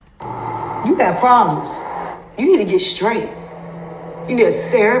You got problems. You need to get straight. You need a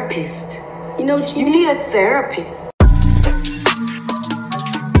therapist. You know what you need? You need a therapist.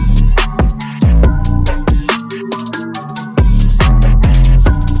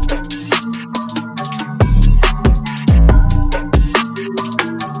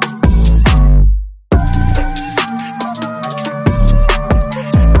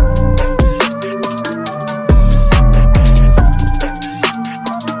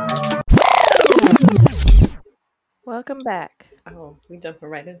 Welcome back Oh, we jumping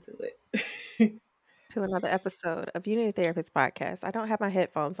right into it. to another episode of Unity Therapist Podcast. I don't have my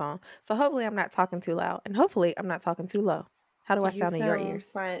headphones on, so hopefully I'm not talking too loud, and hopefully I'm not talking too low. How do I You sound in your sound ears?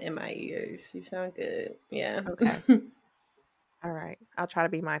 fine in my ears. You sound good. Yeah. Okay. All right. I'll try to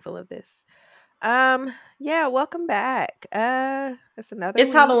be mindful of this. Yeah, welcome back. It's another It's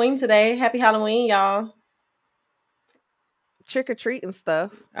week. Halloween today. Happy Halloween, y'all. Trick or treat and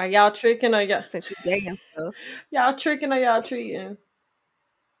stuff. Are y'all tricking or y'all Since you gay and stuff. y'all tricking or y'all treating?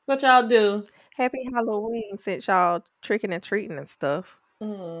 What y'all do? Happy Halloween since y'all tricking and treating and stuff.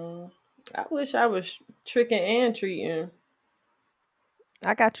 I wish I was tricking and treating.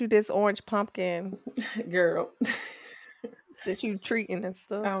 I got you this orange pumpkin Girl. since you treating and I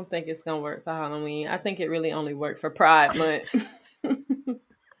stuff. don't think it's gonna work for Halloween. I think it really only worked for Pride Month.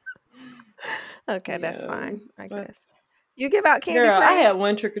 Okay, that's Yeah. fine, I guess. You give out candy, Girl, I Frey? had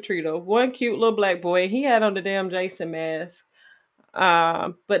one trick or treater, one cute little black boy. He had on the damn Jason mask.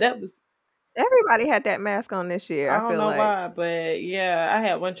 But that was Everybody had that mask on this year, I I don't feel know like. why, but yeah, I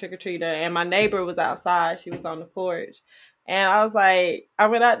had one trick or treater, and my neighbor was outside. She was on the porch, and I was like, I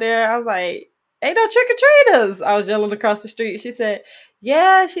went out there. I was like, "Ain't no trick or treaters!" I was yelling across the street. She said,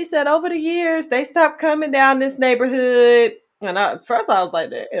 "Yeah." She said, "Over the years, they stopped coming down this neighborhood." And first I was like,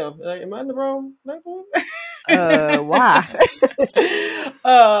 "Damn, am I in the wrong neighborhood?" Why?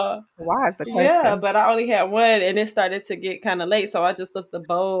 uh, Why is the yeah, question? but I only had one, and it started to get kind of late, so I just left the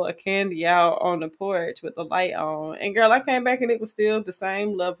bowl of candy out on the porch with the light on. And girl, I came back and it was still the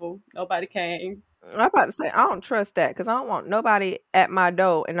same level. Nobody came. I'm about to say, I don't trust that because I don't want nobody at my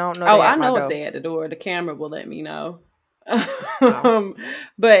door and I don't know Oh, they I at my know if door. they at the door, the camera will let me know. Oh.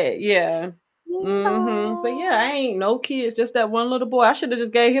 But yeah. But yeah, I No. ain't no kids, just that one little boy. I should have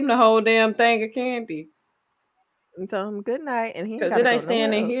just gave him the whole damn thing of candy. And tell him good night and he ain't Cause got it to go ain't nowhere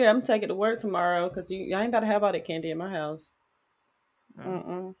staying in here. else. I'm taking it to work tomorrow. Cause I ain't about to have all that candy in my house.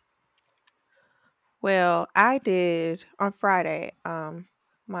 Mm. Well, I did on Friday, my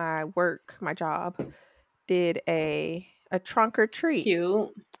job did a trunk or treat. Cute.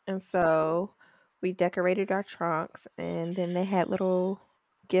 And so we decorated our trunks and then they had little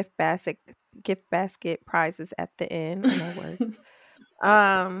gift basket prizes at the end. I know words.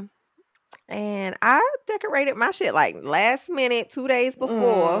 Um and I decorated my shit like last minute, 2 days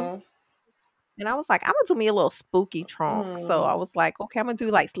before. Mm, And I was like, I'm gonna do me a little spooky trunk. So I mm. was like, okay, I'm gonna do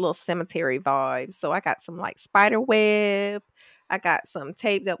like little cemetery vibes. So I got some like spider web. I got some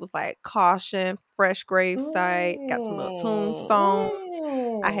tape that was like caution, fresh gravesite. Got some little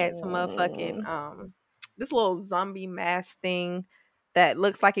tombstones. I had some motherfucking this little zombie mask thing that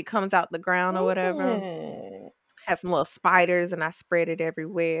looks like it comes out the ground or whatever. Had some little spiders and I spread it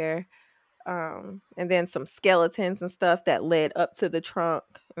everywhere. And then some skeletons and stuff that led up to the trunk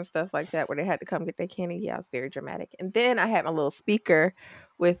and stuff like that where they had to come get their candy. Yeah, it's very dramatic. And then I had my little speaker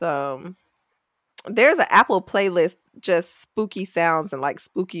with there's an Apple playlist just spooky sounds and like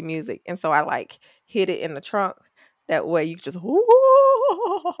spooky music. And so I like hid it in the trunk. That way you just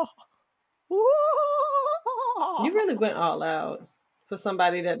You really went all out for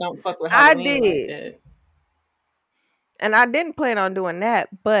somebody that don't fuck with I Halloween like did. that. And I didn't plan on doing that,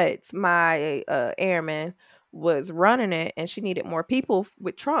 but my airman was running it and she needed more people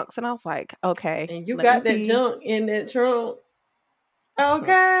with trunks. And I was like, okay, And you let me got that be. junk in that trunk.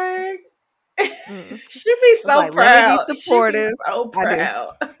 Okay. Mm. She be I was so like, let me be proud. She be supportive. so I do.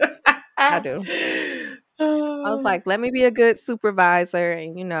 proud. I do. I was like, let me be a good supervisor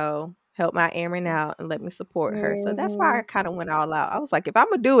and, help my airman out and let me support her. So that's why I kind of went all out. I was like, if I'm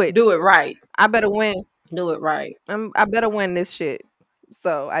going to do it, Do it right. I better win. Do it right. I better win this shit.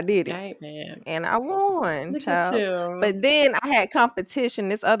 So I did it. Right, man. And I won, Look at child. you. But then I had competition.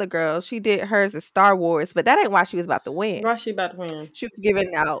 This other girl, she did hers as Star Wars, but that ain't why she was about to win. Why she about to win? She was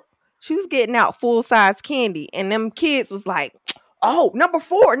getting out full size candy, and them kids was like, "Oh, number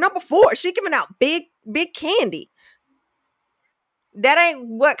four. She giving out big candy." That ain't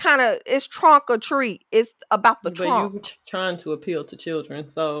what kind of it's trunk or treat. It's about the But trunk. you trying to appeal to children,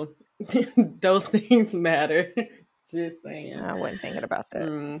 so those things matter. Just saying. I wasn't thinking about that.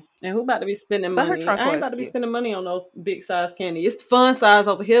 And who about to be spending But her money? trunk I ain't was about to be cute. spending money on those big size candy. It's the fun size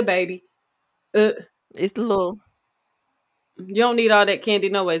over here, baby. Uh, It's a little. you don't need all that candy.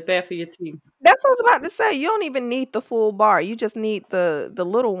 No way. It's bad for your teeth. That's what I was about to say. You don't even need the full bar. You just need the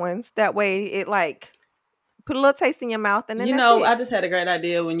little ones. That way, it like put a little taste in your mouth, and then You that's know, I it. just had a great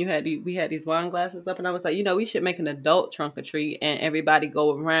idea when we had these wine glasses up, and I was like, we should make an adult trunk or treat, and everybody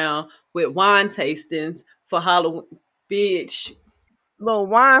go around with wine tastings for Halloween. Bitch, Little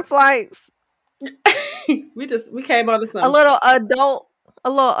wine flights, we came on to a something. little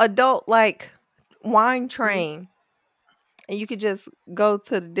adult, like wine Mhm. train, and you could just go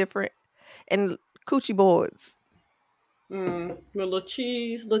to the different and coochie boards. Little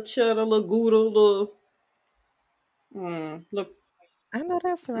cheese, little cheddar, little gouda, little. I know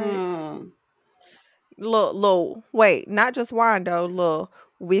that's right. Mm. Little, wait, not just wine though. Little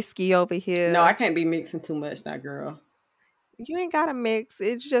whiskey over No, I here. can't be mixing too much now, girl. You ain't gotta mix.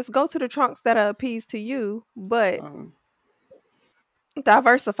 It's just go to the trunks that are appease to you, but Um,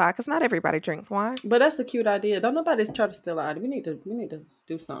 diversify because not everybody drinks wine. but that's a cute idea. Don't nobody try to steal our idea. We need to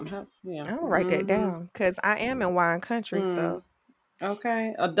do something. Yeah. I'm gonna write that down because I am in wine country. So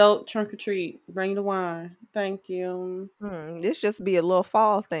Okay. Adult trunk or treat. Bring the wine. Thank you. this just be a little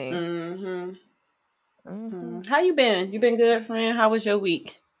fall thing. Mm-hmm. Hmm. How you been? You been good, friend? How was your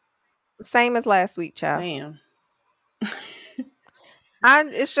week? Same as last week, child. Damn.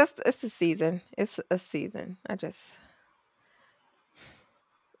 It's a season. It's a season.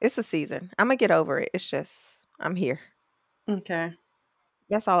 It's a season. I'm gonna get over it. It's just I'm here. Okay.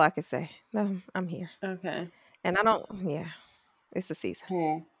 That's all I can say. I'm here, Okay. and I don't. Yeah, it's a season,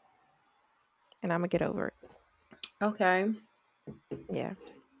 Hmm. and I'm gonna get over it. Okay. Yeah.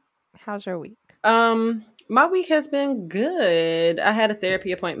 How's your week? My week has been good. I had a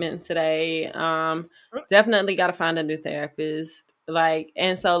therapy appointment today. Definitely got to find a new therapist.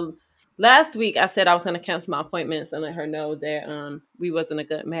 And so last week I said I was going to cancel my appointments and let her know that we wasn't a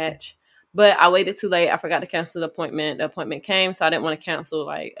good match. But I waited too late. I forgot to cancel the appointment. The appointment came, so I didn't want to cancel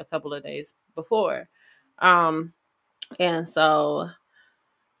like a couple of days before. And so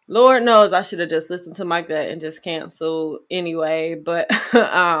Lord knows I should have just listened to my gut and just canceled anyway. But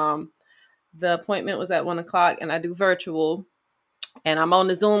the appointment was at 1 o'clock, and I do virtual, and I'm on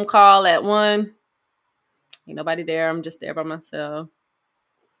the Zoom call at 1. Ain't nobody there. I'm just there by myself.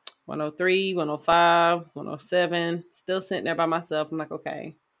 103, 105, 107, still sitting there by myself. I'm like,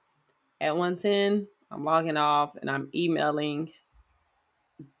 okay. At 110, I'm logging off and I'm emailing.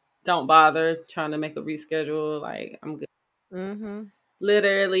 Don't bother trying to make a reschedule. Like, I'm good. Mm-hmm.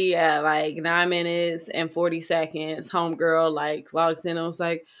 Literally at like 9 minutes and 40 seconds, homegirl like logs in and was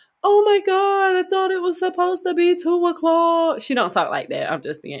like, "Oh my god, I thought it was supposed to be 2 o'clock." She don't talk like that. I'm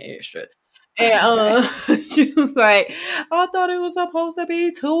just being extra. And Okay. she was like, "I thought it was supposed to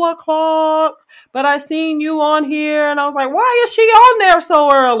be 2 o'clock, but I seen you on here." And I was like, "Why is she on there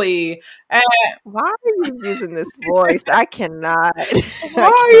so early? And Why are you using this voice? I cannot. why I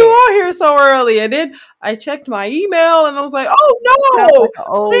are you can't. on here so early?" And then I checked my email and I was like, You sound like "Oh an no,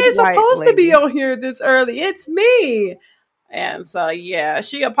 old she's white supposed to be lady. on here this early. It's me." And so yeah,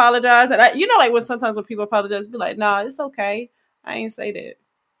 she apologized. And like when sometimes when people apologize, be like, "Nah, it's okay. I ain't say that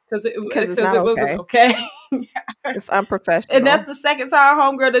Because it's because not it wasn't okay. okay." It's And that's unprofessional. the second time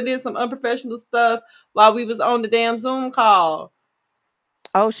homegirl that did some unprofessional stuff while we was on the damn Zoom call.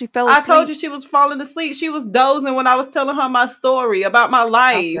 Oh, she fell I told you asleep. she was falling asleep. She was dozing when I was telling her my story about my I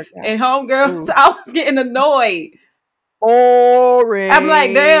life. forgot. And homegirl, Ooh. I was getting annoyed. I'm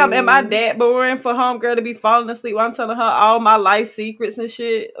like, damn, am I Boring. that boring for homegirl to be falling asleep while I'm telling her all my life secrets and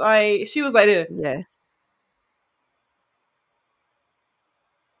shit? Like, she was like this, Yes.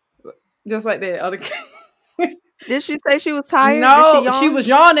 just like that. Did she say she was tired? Did she No, she yawn? was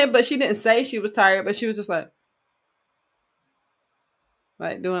yawning, but she didn't say she was tired, but she was just like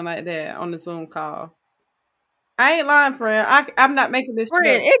doing like that on the Zoom call. I ain't lying, friend. I'm not making this shit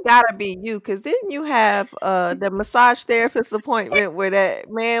Friend, up. it gotta be you, cause didn't you have the massage therapist appointment where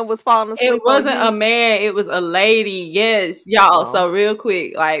that man was falling It asleep on wasn't a you? man, it was a lady. Yes, y'all. Oh, So real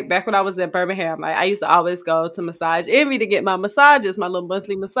quick, like back when I was in Birmingham, like I used to always go to Massage Envy to get my massages, my little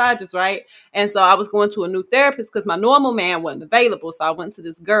monthly massages, right? And so I was going to a new therapist because my normal man wasn't available. So I went to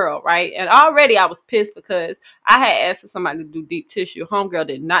this girl, right? And already I was pissed because I had asked for somebody to do deep tissue. Homegirl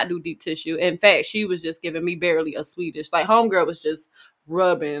did not do deep tissue. In fact, she was just giving me barely a Swedish. Like homegirl was just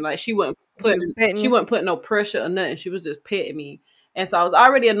rubbing. Like she was petting she you. wasn't putting no pressure or nothing. She was just petting me. And so I was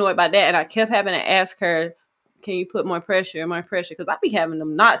already annoyed by that. And I kept having to ask her, can you put more pressure? Because I be having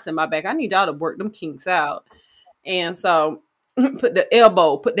them knots in my back. I need y'all to work them kinks out. And so put the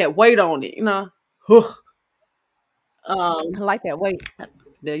elbow, put that weight on it, I like that. Wait.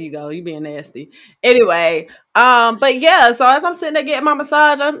 There you go. You being nasty. Anyway, but yeah. So as I'm sitting there getting my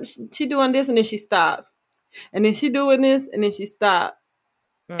massage, she doing this, and then she stopped, and then she doing this, and then she stopped,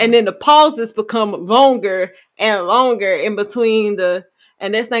 and then the pauses become longer and longer in between the.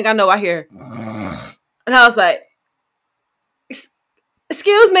 And next thing I know, I hear, and I was like,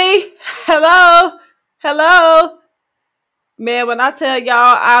 "Excuse me, hello." Man, when I tell y'all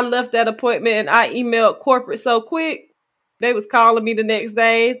I left that appointment and I emailed corporate so quick, they was calling me the next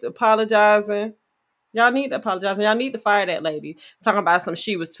day, apologizing. Y'all need to apologize. Y'all need to fire that lady. Talking about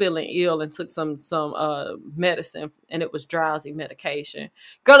she was feeling ill and took some medicine, and it was drowsy medication.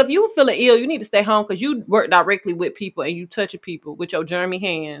 Girl, if you were feeling ill, you need to stay home because you work directly with people and you touching people with your germy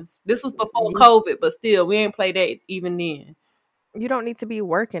hands. This was before COVID, but still, we ain't played that even then. You don't need to be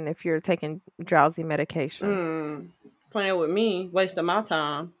working if you're taking drowsy medication. Playing with me, wasting my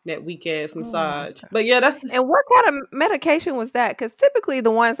time, that weak ass massage. But yeah, that's and what kind of medication was that? Because typically the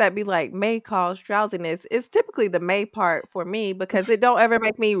ones that be like may cause drowsiness, it's typically the may part for me because it don't ever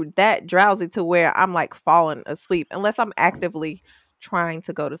make me that drowsy to where I'm like falling asleep unless I'm actively trying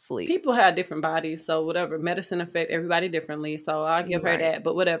to go to sleep. People have different bodies, so whatever. Medicine affect everybody differently, so I'll give her that.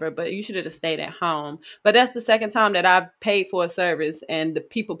 But whatever. But you should have just stayed at home. But that's the second time that I paid for a service and the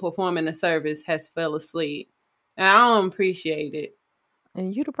people performing the service has fell asleep. And I don't appreciate it.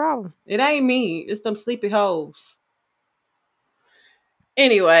 And you the problem. It ain't me. It's them sleepy hoes.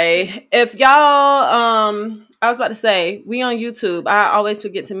 Anyway, if y'all, I was about to say, we on YouTube. I always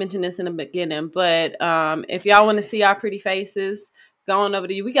forget to mention this in the beginning, but if y'all want to see our pretty faces, go on over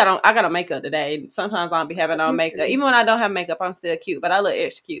to you. I got on makeup today. Sometimes I'll be having on makeup. Even when I don't have makeup, I'm still cute, but I look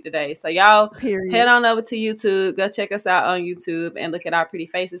extra cute today. So y'all head on over to YouTube. Go check us out on YouTube and look at our pretty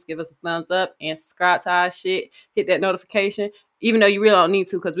faces. Give us a thumbs up and subscribe to our shit. Hit that notification. Even though you really don't need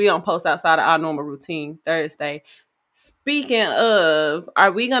to because we don't post outside of our normal routine Thursday. Speaking of,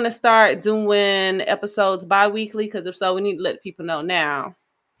 are we going to start doing episodes bi-weekly? Because if so, we need to let people know now.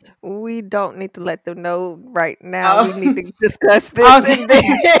 We don't need to let them know right now. We need to discuss this and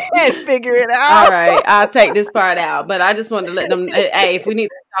then figure it out. All right, I'll take this part out. But I just wanted to let them, hey, if we need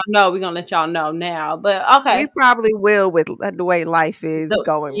to let y'all know, we're going to let y'all know now. But okay. We probably will with the way life is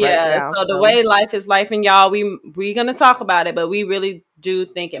going right now. So the way life is life and y'all, we're going to talk about it. But we really do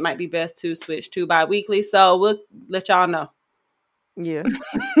think it might be best to switch to bi-weekly. So we'll let y'all know. Yeah.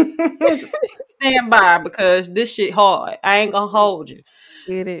 Stand by because this shit hard. I ain't going to hold you.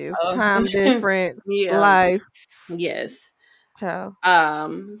 It is time different, life. Yes. Ciao.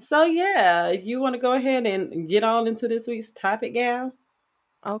 So yeah, you want to go ahead and get on into this week's topic, gal?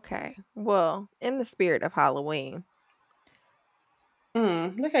 Okay. Well, in the spirit of Halloween.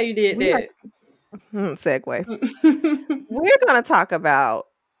 Look how you did that. Segue. We're gonna talk about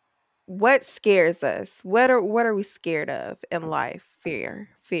what scares us. What are we scared of in life? Fear.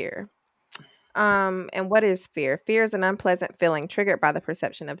 And what is fear? Fear is an unpleasant feeling triggered by the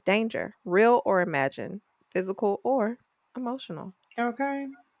perception of danger, real or imagined, physical or emotional. Okay.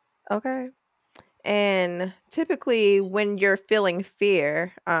 And typically when you're feeling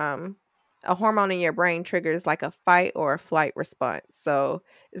fear, a hormone in your brain triggers like a fight or a flight response. So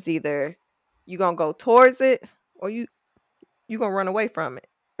it's either you're going to go towards it or you're going to run away from it,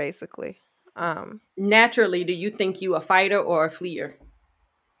 basically. Naturally, do you think you a fighter or a fleer?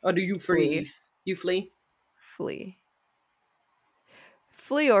 Or do you freeze? You flee?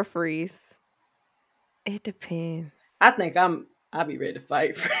 Flee or freeze. It depends. I think I'll be ready to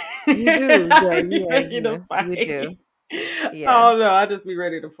fight. You do. To fight. You do. Yeah. Oh no, I'll just be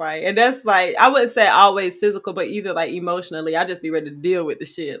ready to fight. And that's like, I wouldn't say always physical, but either like emotionally, I just be ready to deal with the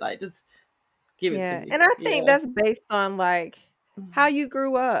shit. Like just give it to me. And I think that's based on like how you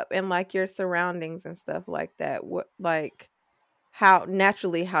grew up and like your surroundings and stuff like that. What like how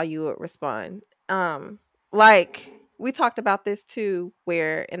you would respond. Like we talked about this too,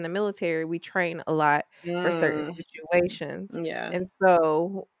 where in the military we train a lot for certain situations. Yeah. And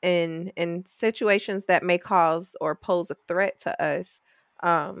so in situations that may cause or pose a threat to us,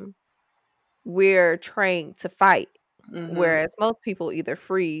 we're trained to fight. Whereas most people either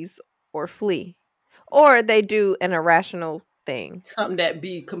freeze or flee. Or they do an irrational thing. Something that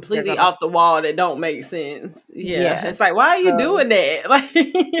be completely off the wall that don't make sense. Yeah. It's like, why are you doing that? Like,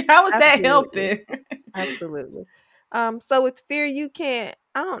 how is that helping? Absolutely. So with fear, I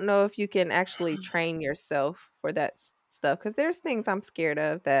don't know if you can actually train yourself for that stuff. Because there's things I'm scared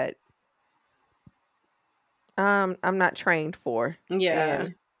of that I'm not trained for. Yeah.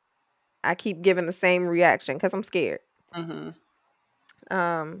 And I keep giving the same reaction because I'm scared. And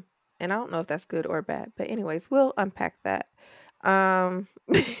I don't know if that's good or bad. But anyways, we'll unpack that. Um,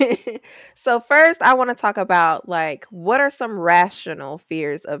 so first, I want to talk about like what are some rational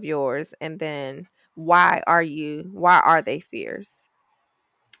fears of yours, and then why are they fears?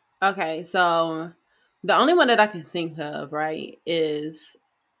 Okay, so the only one that I can think of, right, is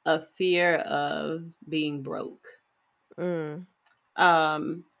a fear of being broke. Mm,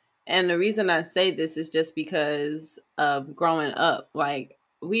 Um, and the reason I say this is just because of growing up. Like,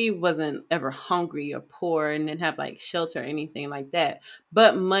 we wasn't ever hungry or poor and didn't have like shelter or anything like that.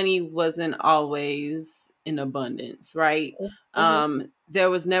 But money wasn't always in abundance, right? mhm, There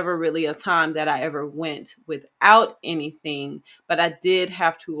was never really a time that I ever went without anything, but I did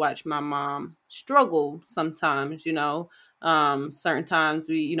have to watch my mom struggle sometimes, certain times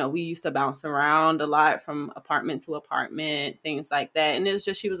we used to bounce around a lot from apartment to apartment, things like that, and it was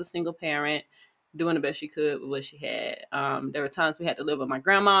just she was a single parent doing the best she could with what she had. There were times we had to live with my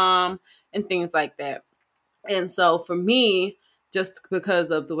grandmom and things like that. And so for me, just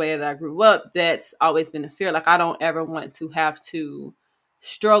because of the way that I grew up, that's always been a fear. Like, I don't ever want to have to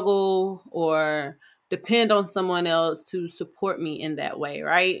struggle or depend on someone else to support me in that way,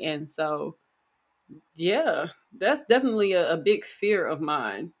 right? And so yeah, that's definitely a big fear of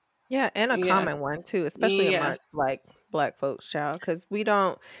mine. yeah, and a Yeah. common one too, especially Yeah. among like Black folks, child, because we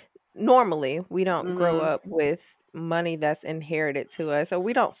don't grow Hmm. up with money that's inherited to us, so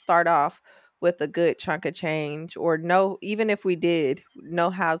we don't start off with a good chunk of change, or know, even if we did know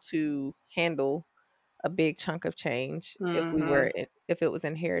how to handle a big chunk of change Hmm. if it was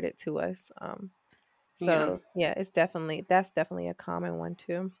inherited to us. Yeah. So yeah, that's definitely a common one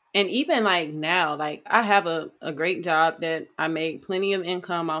too. And even like now, like I have a great job that I make plenty of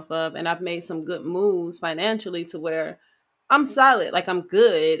income off of, and I've made some good moves financially to where I'm solid, like I'm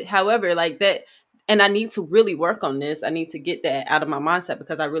good. However, like that, and I need to really work on this. I need to get that out of my mindset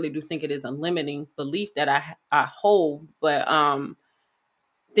because I really do think it is a limiting belief that I hold. But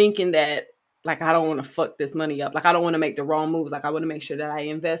thinking that, like, I don't want to fuck this money up. Like, I don't want to make the wrong moves. Like, I want to make sure that I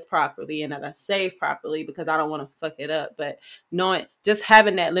invest properly and that I save properly because I don't want to fuck it up. But knowing, just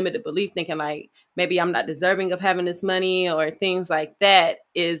having that limited belief, thinking like maybe I'm not deserving of having this money or things like that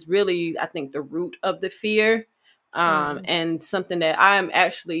is really, I think, the root of the fear. Mm. And something that I'm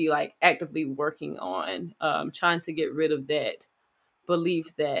actually like actively working on, trying to get rid of that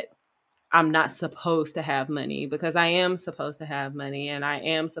belief that I'm not supposed to have money, because I am supposed to have money and I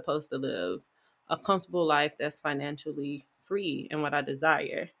am supposed to live a comfortable life that's financially free and what I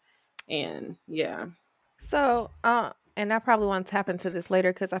desire. And yeah. So, and I probably want to tap into this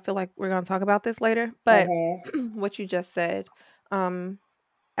later because I feel like we're going to talk about this later. But Uh-huh. what you just said, um,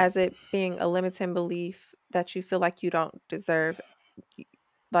 as it being a limiting belief that you feel like you don't deserve, y-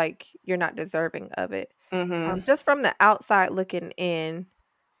 like you're not deserving of it. Mm-hmm. Just from the outside looking in,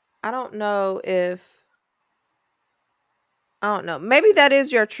 I don't know if I don't know. Maybe that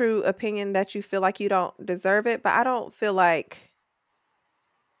is your true opinion that you feel like you don't deserve it, but I don't feel like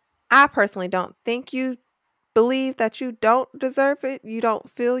I personally don't think you believe that you don't deserve it. You don't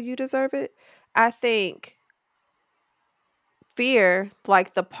feel you deserve it. I think fear,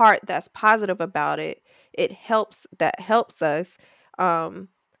 like the part that's positive about it, that helps us um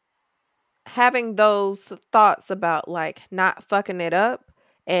having those thoughts about like not fucking it up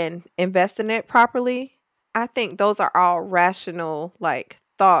and investing it properly. I think those are all rational like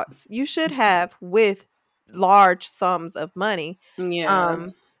thoughts you should have with large sums of money. Yeah.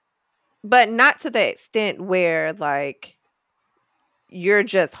 Um but not to the extent where like you're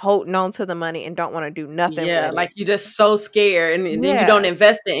just holding on to the money and don't want to do nothing Yeah. with Like it. you're just so scared, and then you don't Yeah.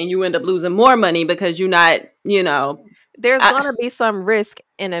 invest it and you end up losing more money because you're not, There's I, gonna be some risk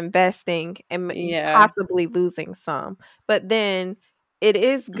in investing and yeah. possibly losing some, but then it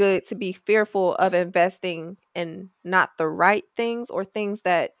is good to be fearful of investing in not the right things or things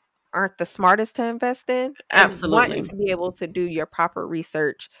that aren't the smartest to invest in, and wanting Absolutely. to be able to do your proper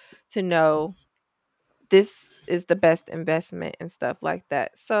research to know this is the best investment and stuff like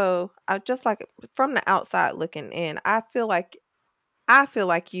that. So, I just like from the outside looking in, I feel like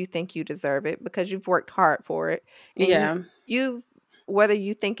you think you deserve it because you've worked hard for it, and Yeah. you've whether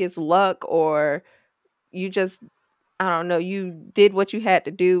you think it's luck or you just I don't know, you did what you had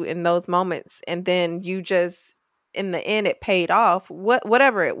to do in those moments, and then you just in the end it paid off,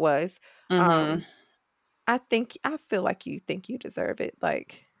 whatever it was. Mm-hmm. Um I feel like you think you deserve it.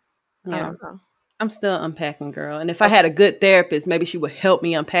 Like, I Yeah. don't know. I'm still unpacking, girl. And if I had a Okay. good therapist, maybe she would help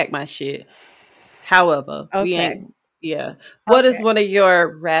me unpack my shit. However, we Okay. ain't. Yeah. What is Okay. one of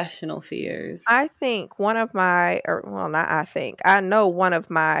your rational fears? I think one of my or well, not I think. I know one of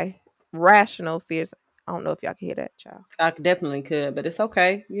my rational fears I don't know if y'all can hear that, child. I definitely could, but it's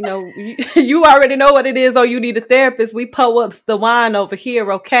okay. You know, you already know what it is. Or you need a therapist. We ups the wine over here,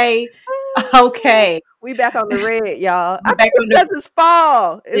 okay? Okay. We back on the red, y'all. I We back think it's on because it's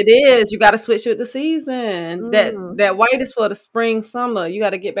fall. it is. You got to switch with the season. Mm, That white is for the spring, summer. You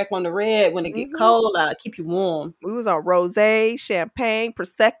got to get back on the red when it get mhm. cold out. Keep you warm. We was on rosé, champagne,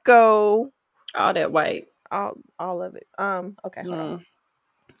 prosecco, All that white. all of it. Okay, hold on.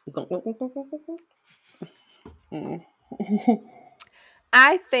 Mm.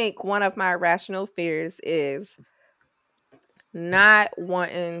 I think one of my irrational fears is not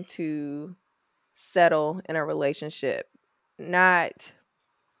wanting to settle in a relationship.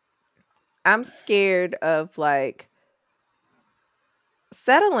 I'm scared of like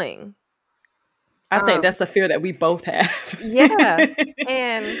settling. I think that's a fear that we both have. Yeah.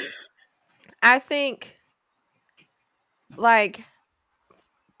 And I think like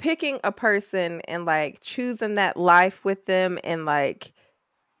picking a person and like choosing that life with them and like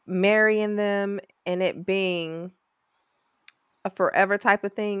marrying them and it being a forever type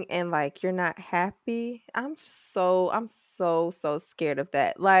of thing and like you're not happy. I'm so scared of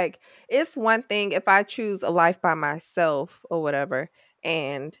that. Like it's one thing if I choose a life by myself or whatever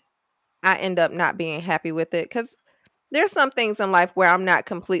and I end up not being happy with it cuz there's some things in life where I'm not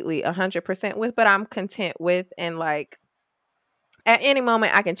completely 100% with but I'm content with and like at any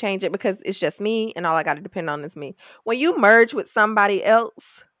moment I can change it because it's just me and all I got to depend on is me. When you merge with somebody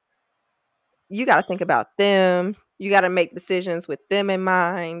else, you got to think about them. You got to make decisions with them in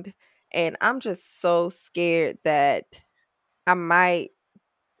mind. And I'm just so scared that I'm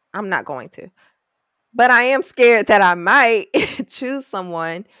not going to. But I am scared that I might choose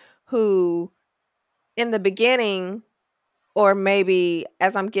someone who in the beginning or maybe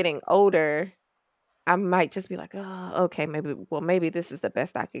as I'm getting older, I might just be like, "Oh, okay, maybe this is the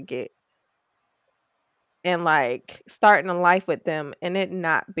best I could get." And like starting a life with them and it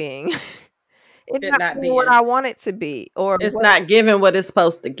not being it It not not being what being. I want it to be or It's what not giving what it's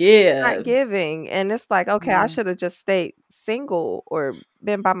supposed to not give. giving. And it's like, okay, I Mm. should have just stayed single or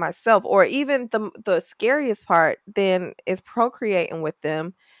been by myself. Or even the scariest part then is procreating with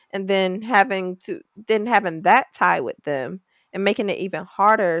them and then having that tie with them and making it even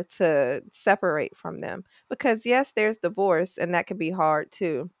harder to separate from them. Because yes, there's divorce and that could be hard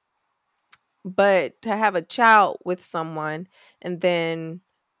too. But to have a child with someone and then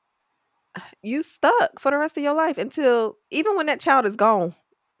you stuck for the rest of your life until even when that child is gone.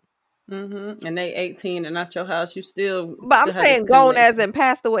 And they 18 and not your house. You still But I'm have this saying gone as connection. in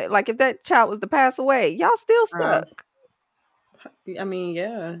passed away. Like if that child was to pass away, y'all still Uh, stuck. I mean,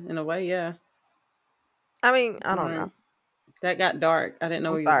 yeah, in a way, yeah. I mean, I don't Right. know. That got dark. I didn't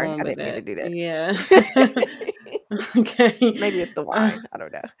know I'm where you were sorry. going I with didn't mean to that. do that. Yeah. Okay. Maybe it's the Uh, wine. I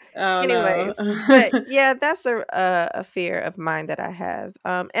don't know. oh Anyways, but no. yeah, that's a fear of mine that I have.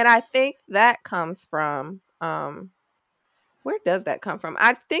 And I think that comes from where does that come from?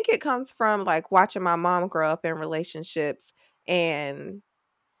 I think it comes from like watching my mom grow up in relationships and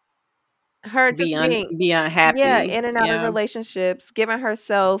her just being Be yeah, unhappy. in and out of Yeah. relationships,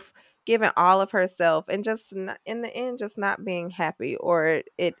 giving all of herself and just not, in the end just not being happy or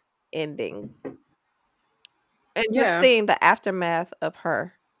it ending. And just Yeah. seeing the aftermath of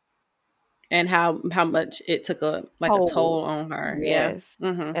her And how much it took a whole. toll on her. Yeah. Yes.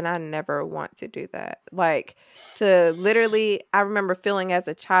 Mhm. And I never want to do that. Like to literally I remember feeling as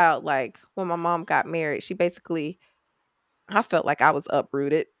a child like when my mom got married, she basically I felt like I was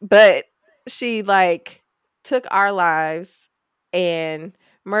uprooted, but she like took our lives and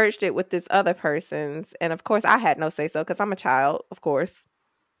merged it with this other person's. And of course, I had no say so because I'm a child, of course.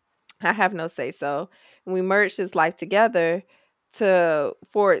 I have no say so. And we merged his life together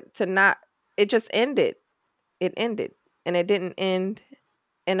for it to not, it just ended. It ended. And it didn't end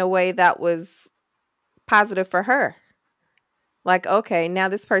in a way that was positive for her. Like, okay, now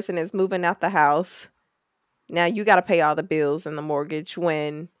this person is moving out the house. Now you got to pay all the bills and the mortgage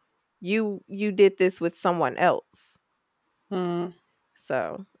when you did this with someone else. Mm.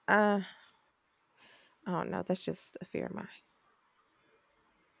 So, I don't know. That's just a fear of mine.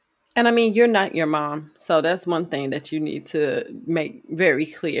 And I mean, you're not your mom. So that's one thing that you need to make very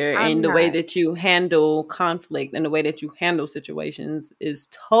clear. And I'm the way not. that you handle conflict and the way that you handle situations is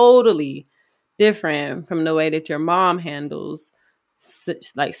totally different from the way that your mom handles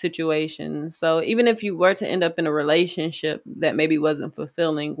like situations. So even if you were to end up in a relationship that maybe wasn't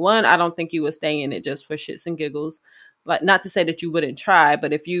fulfilling, one, I don't think you would stay in it just for shits and giggles. Like, not to say that you wouldn't try,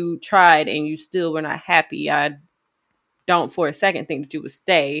 but if you tried and you still were not happy, I don't for a second think that you would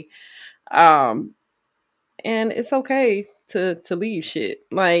stay. um and it's okay to leave shit.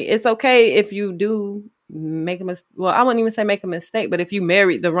 Like, it's okay if you do well, I wouldn't even say make a mistake, but if you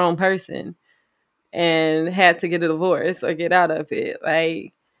married the wrong person and had to get a divorce or get out of it,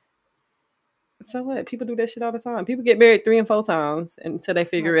 like, so what? People do that shit all the time. People get married 3 and 4 times until they I'm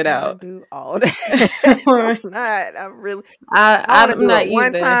figure not it trying to out. do all that. I'm not. I want to I'm do not it one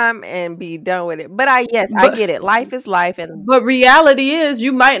either. time and be done with it. But I But get it. Life is life, and but reality is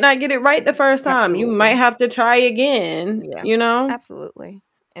you might not get it right the first time. You might absolutely, have to try again, yeah, you know? absolutely,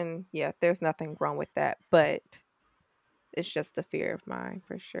 and yeah, there's nothing wrong with that. But it's just a fear of mine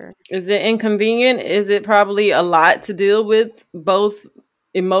for sure. Is it inconvenient? Is it probably a lot to deal with, both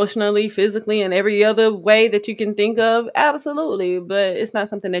emotionally, physically, and every other way that you can think of? Absolutely. But it's not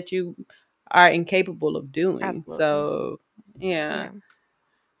something that you are incapable of doing. Absolutely, So, yeah. yeah.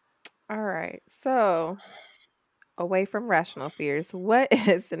 All right. So away from rational fears, what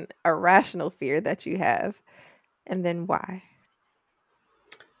is an irrational fear that you have, and then why?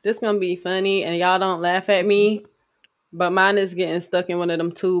 This gonna be funny, and y'all don't laugh at me, but mine is getting stuck in one of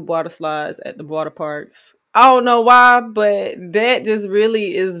them tube water slides at the water parks. I don't know why, but that just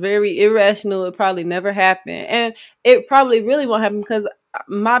really is very irrational. It probably never happened. And it probably really won't happen because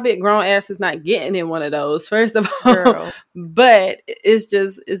my big grown ass is not getting in one of those, first of all. Girl. But it's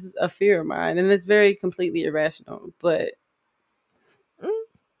a fear of mine. And it's very completely irrational. But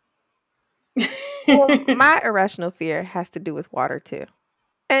Mm, well, my irrational fear has to do with water too.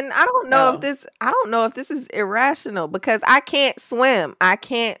 And oh. I don't know if this is irrational because I can't swim. I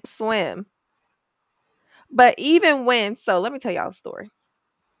can't swim. But even when, so let me tell y'all a story.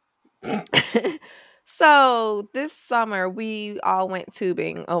 So this summer we all went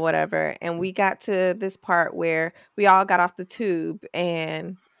tubing or whatever, and we got to this part where we all got off the tube,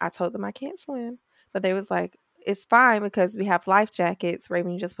 and I told them I can't swim, but they was like, it's fine because we have life jackets.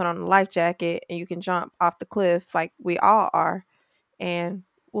 Raven, you just put on a life jacket and you can jump off the cliff like we all are, and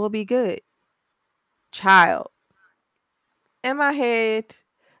we'll be good. Child, in my head,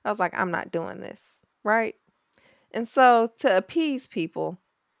 I was like, I'm not doing this, right? And so to appease people,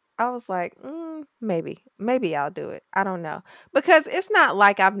 I was like, maybe I'll do it. I don't know. Because it's not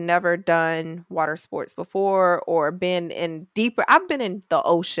like I've never done water sports before or been in deeper. I've been in the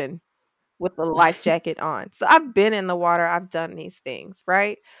ocean with the life jacket on. So I've been in the water. I've done these things,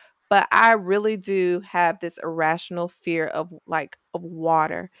 right? But I really do have this irrational fear of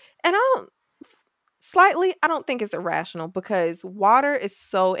water. And I don't think it's irrational because water is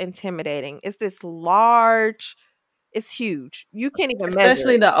so intimidating. It's this large, it's huge. You can't even measure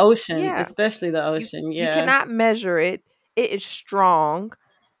Especially it. the ocean. Yeah. Especially the You ocean. you Yeah. cannot measure it. It is strong.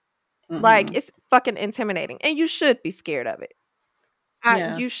 Like, Hmm. it's fucking intimidating, and you should be scared of it.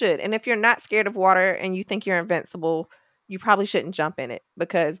 Yeah. You should, and if you're not scared of water and you think you're invincible, you probably shouldn't jump in it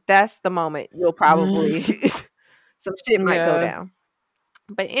because that's the moment you'll probably some shit might go Yeah. down.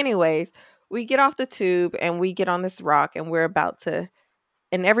 But anyways, we get off the tube and we get on this rock and we're about to,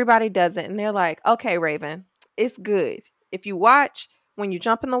 and everybody does it and they're like, "Okay, Raven, it's good. If you watch when you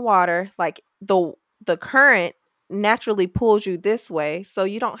jump in the water, like the current naturally pulls you this way, so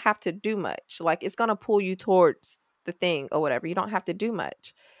you don't have to do much. Like it's going to pull you towards the thing or whatever. You don't have to do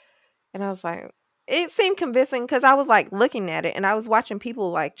much." And I was like, it seemed convincing cuz I was like looking at it and I was watching people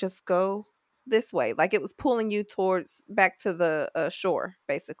like just go this way. Like it was pulling you towards back to the shore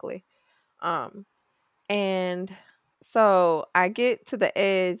basically. Um and so I get to the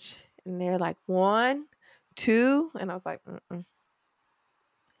edge and they're like, one, two. And I was like, mm-mm.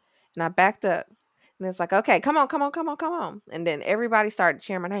 And I backed up. And it's like, okay, come on, come on, come on, come on. And then everybody started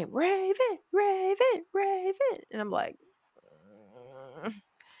cheering my name, Raven, Raven, Raven. And I'm like, "Mm."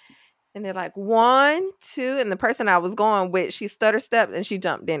 And they're like, one, two. And the person I was going with, she stutter stepped and she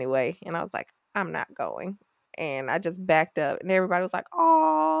jumped anyway. And I was like, I'm not going. And I just backed up. And everybody was like,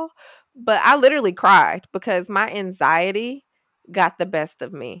 oh. But I literally cried because my anxiety got the best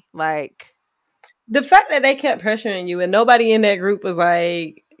of me. Like, The fact that they kept pressuring you and nobody in that group was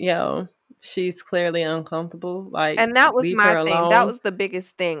like, yo, she's clearly uncomfortable. Like, and that was leave her my thing. That alone. was the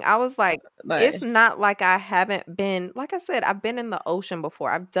biggest thing. I was like, it's Like, not like I haven't been, like I said, I've been in the ocean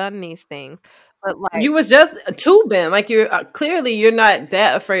before. I've done these things. But like, you was just tubing. Like, you're clearly you're not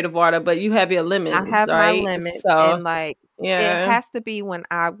that afraid of water, but you have your I limits, have my right? limits So, and like it yeah. has to be when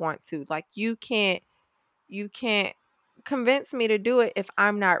I want to. Like you can't convince me to do it if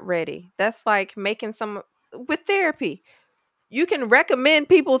I'm not ready. That's like making some with therapy. You can recommend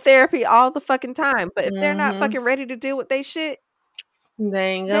people therapy all the fucking time, but if they're not Hmm. fucking ready to deal with they shit, They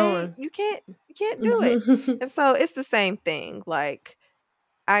ain't they going. you can't do it. And so it's the same thing. Like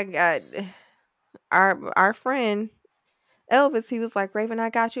I got our friend Elvis, he was like, Raven, I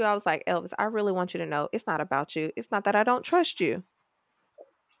got you. I was like, Elvis, I really want you to know it's not about you. It's not that I don't trust you.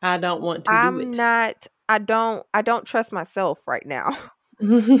 I don't want to do I'm it. not I don't trust myself right now.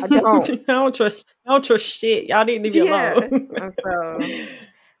 I don't. I don't trust shit. Y'all need to leave me Yeah. alone. And so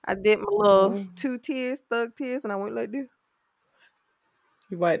I did my little 2 tears, thug tears, and I went like this.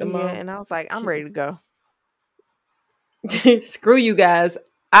 You wipe them Yeah, off. and I was like, I'm ready to go. Screw you guys.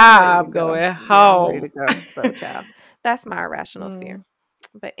 I'm I'm going Yeah, I'm ready to home. go. So, child, that's my irrational fear.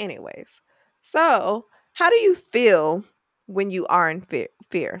 But anyways, so how do you feel when you are in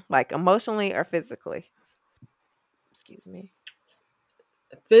fear, like emotionally or physically? Excuse me.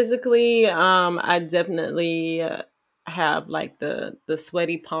 Physically, I definitely have like the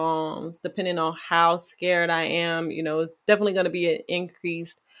sweaty palms. Depending on how scared I am, it's definitely going to be an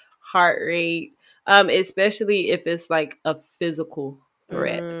increased heart rate. Especially if it's like a physical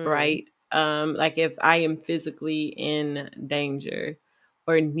threat, Mm, right? Like if I am physically in danger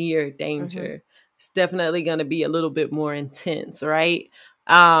or near mm-hmm, danger, it's definitely going to be a little bit more intense, right?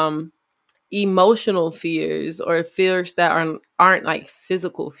 Um, Emotional fears or fears that aren't like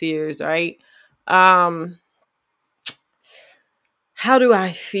physical fears, right? Um how do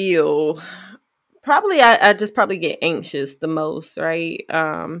I feel? Probably I just probably get anxious the most, right?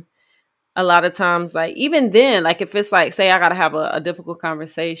 A lot of times, like even then, like if it's like say I gotta have a difficult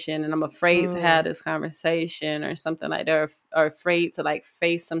conversation and I'm afraid to have mm, this conversation or something like that, or afraid to like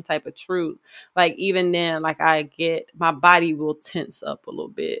face some type of truth, like even then, like I get my body will tense up a little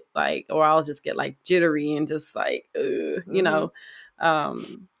bit, like, or I'll just get like jittery and just like mm-hmm.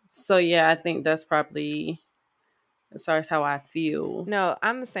 so yeah, I think that's probably as far as how I feel. No,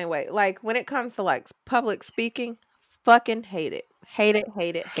 I'm the same way. Like when it comes to like public speaking, fucking hate it. Hate it,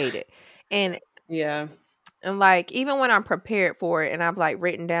 hate it, hate it. And Yeah. like even when I'm prepared for it and I've like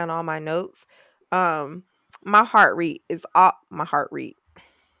written down all my notes, um my heart rate is up my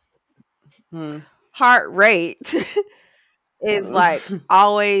Hmm. heart rate is like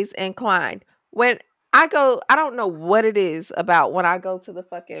always inclined. When I don't know what it is about when I go to the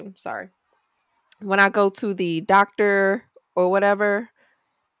fucking when I go to the doctor or whatever,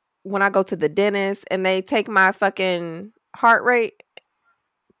 when I go to the dentist and they take my fucking heart rate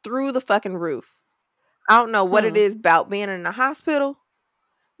through the fucking roof. I don't know what it Hmm. is about being in the hospital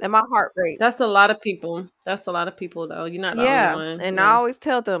and my heart rate. That's a lot of people. That's a lot of people, though. You're not the only Yeah, one. and I Yeah. always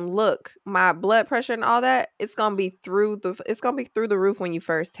tell them, "Look, my blood pressure and all that, it's gonna be through the roof when you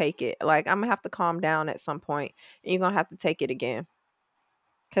first take it. Like I'm gonna have to calm down at some point, and you're gonna have to take it again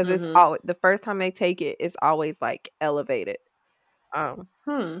because it's Mm-hmm. all the first time they take it, it's always like elevated. Um,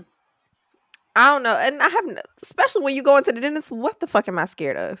 Hmm. I don't know, and I haven't, especially when you go into the dentist. What the fuck am I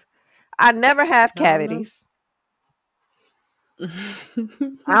scared of? I never have I don't know. cavities.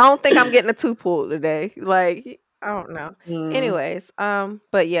 I don't think I'm getting a tooth pulled today. Like, I don't know. Mm. Anyways,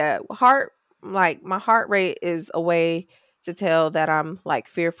 but yeah, my heart rate is a way to tell that I'm like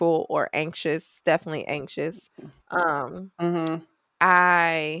fearful or anxious, definitely anxious. Um, Mm-hmm.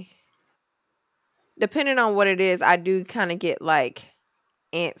 I depending on what it is, I do kind of get like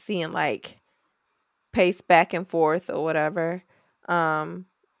antsy and like pace back and forth or whatever. Um,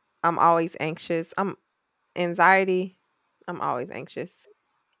 I'm always anxious. Anxiety. I'm always anxious.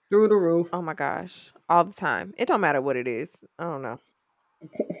 Through the roof. Oh my gosh, all the time. It don't matter what it is. I don't know.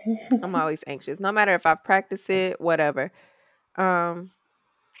 I'm always anxious, no matter if I practice it, whatever. Um,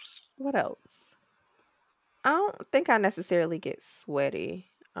 what else? I don't think I necessarily get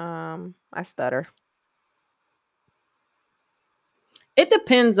sweaty. I stutter. It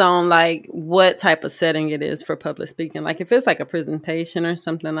depends on like what type of setting it is for public speaking. Like if it's like a presentation or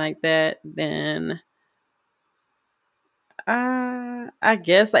something like that, then I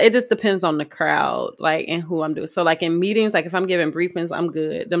guess like, it just depends on the crowd, like and who I'm doing. So like in meetings, like if I'm giving briefings, I'm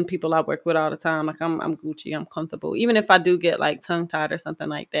good. Them people I work with all the time, like I'm Gucci, I'm comfortable. Even if I do get like tongue tied or something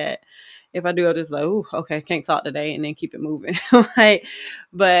like that, if I do, I'll just be like, ooh, okay, can't talk today, and then keep it moving. Like,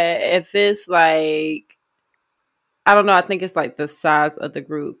 but if it's like I don't know. I think it's like the size of the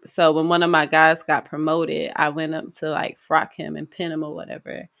group. So when one of my guys got promoted, I went up to like frock him and pin him or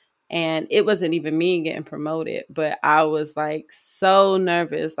whatever. And it wasn't even me getting promoted, but I was like so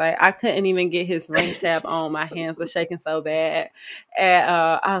nervous. Like I couldn't even get his ring tab on. My hands were shaking so bad. And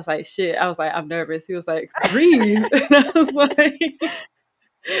I was like, shit. I was like, I'm nervous. He was like, breathe. And I was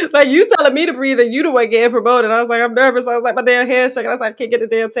like you telling me to breathe and you the one getting promoted. I was like, I'm nervous. I was like, my damn head shaking. I was like, I can't get the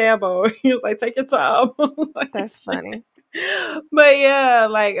damn tab on. He was like, take your time. Like, That's shit. funny. But yeah,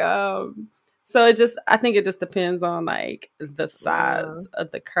 like so I think it just depends on like the Uh, size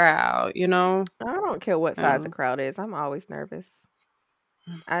of the crowd, you know? I don't care what size the Um, crowd is. I'm always nervous.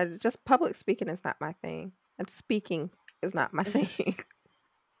 I just public speaking is not my thing. And speaking is not my thing.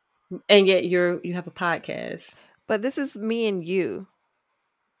 and yet you have a podcast. But this is me and you.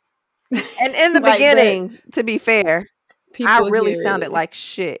 And in the Like, but beginning, to be fair, I people really hear sounded it. like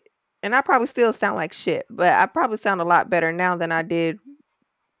shit. And I probably still sound like shit, but I probably sound a lot better now than I did.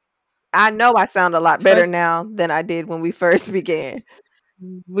 I know I sound a lot better First, now than I did when we first began.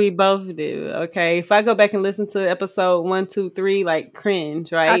 we both do. Okay. If I go back and listen to episode 1, 2, 3, like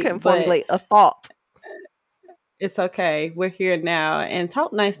cringe, I right? couldn't But formulate a thought. it's okay. We're here now, and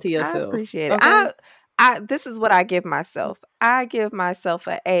talk nice to I yourself. appreciate it. Okay. This is what I give myself. I give myself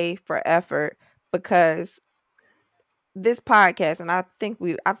an A for effort because this podcast, and I think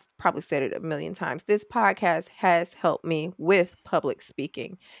I've probably said it a million times, this podcast has helped me with public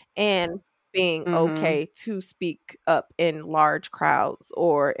speaking and being Mm-hmm. okay to speak up in large crowds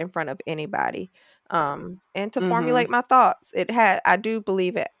or in front of anybody. And to Mm-hmm. formulate my thoughts. I do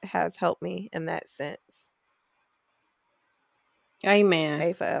believe it has helped me in that sense. Amen.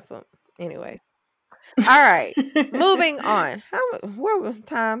 A for effort. Anyway. All right. Moving on. Where was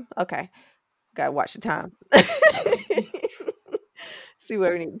time? Okay. Gotta watch the time. See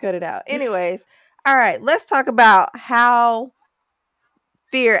where we need to cut it out. Anyways, all right, let's talk about how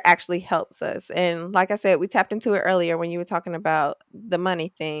fear actually helps us. And like I said, we tapped into it earlier when you were talking about the money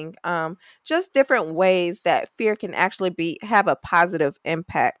thing. Just different ways that fear can actually have a positive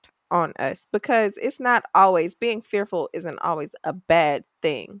impact on us because it's not always being fearful isn't always a bad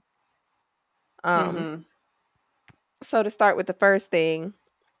thing. Mm-hmm. So to start with the first thing,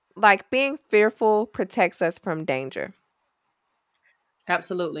 like being fearful protects us from danger.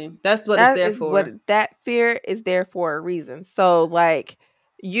 Absolutely. That's what it's That there is what for. that fear is there for a reason. So like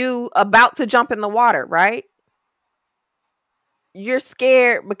you about to jump in the water, right? You're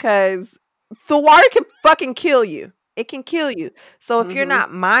scared because the water can fucking kill you. It can kill you. So if you're Mm-hmm.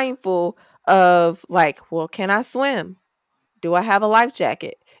 not mindful of like, well, can I swim? Do I have a life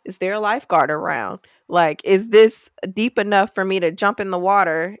jacket? Is there a lifeguard around? Like, is this deep enough for me to jump in the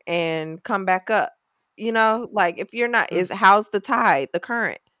water and come back up? You know, like if you're not, how's the tide, the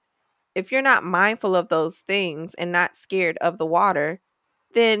current? If you're not mindful of those things and not scared of the water,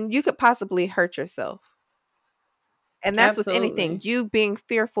 then you could possibly hurt yourself. And that's with anything, Absolutely. you being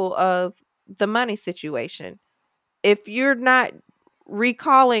fearful of the money situation. If you're not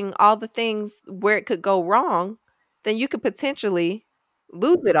recalling all the things where it could go wrong, then you could potentially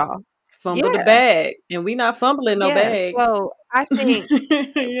lose it all. Fumble the Yeah. bag. And we not fumbling no Yes. bags. So I think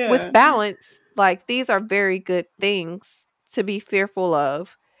with Yeah. balance, like these are very good things to be fearful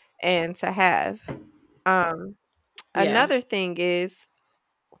of and to have. Um, Yeah. Another thing is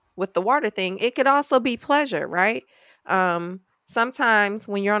with the water thing, it could also be pleasure, right? Sometimes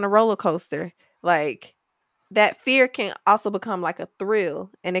when you're on a roller coaster, like that fear can also become like a thrill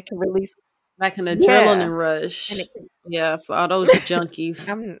and it can release. Like an Yeah. adrenaline rush. And it can, Yeah, for all those junkies.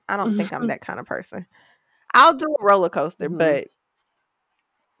 I don't think I'm that kind of person. I'll do a roller coaster, Mm-hmm. but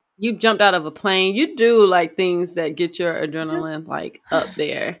You jumped out of a plane. You do like things that get your just adrenaline like up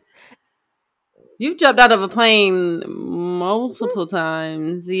there. You've jumped out of a plane multiple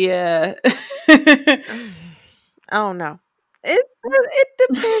times. Yeah. I don't know. It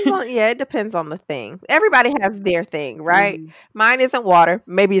depends on it depends on the thing. Everybody has their thing, right? Mhm. Mine isn't water.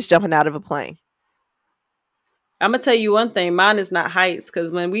 Maybe it's jumping out of a plane. I'm gonna tell you one thing. Mine is not heights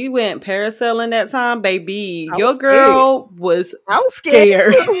because when we went parasailing that time, baby, I your was scared. girl was I was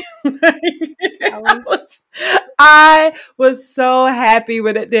scared. I was so happy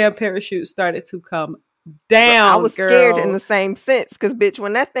when that damn parachute started to come down. I was scared in girl. the same sense because, bitch,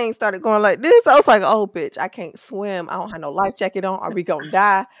 when that thing started going like this, I was like, "Oh, bitch, I can't swim. I don't have no life jacket on. Are we gonna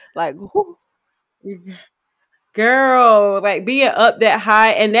die?" Like, whew. Girl, like being up that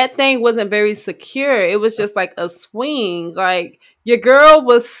high, and that thing wasn't very secure. It was just like a swing. Like your girl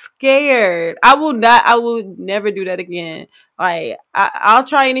was scared. I will never do that again. Like I'll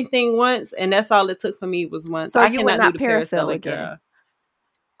try anything once, and that's all it took for me was once. So I you would cannot do not the parasail parasailing, again? girl.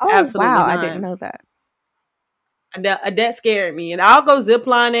 Oh Absolutely wow, I not. didn't know that. That scared me, and I'll go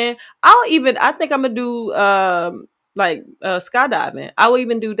ziplining. I think I'm gonna do skydiving. I will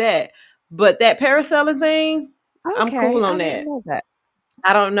even do that. But that parasailing thing, I'm Okay, cool I on that. didn't know that.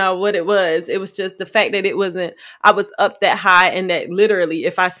 I don't know what it was. It was just the fact that I was up that high and that literally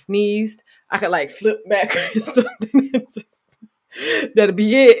if I sneezed, I could like flip back or something. That'd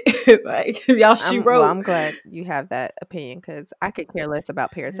be it. Like y'all she wrote. I'm glad you have that opinion because I could care less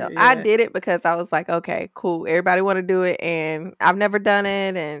about parasail. I Yeah. did it because I was like, okay, cool. Everybody want to do it, and I've never done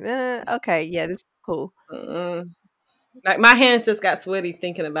it, and okay, yeah, this is cool. Mm-mm. Like my hands just got sweaty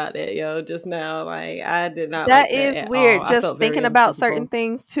thinking about that, yo, just now. Like I did not That like that is at all. weird. I Just felt very thinking about certain uncomfortable.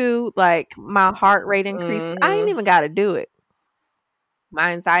 things too, like my heart rate increases. I ain't Mm-hmm. even got to do it.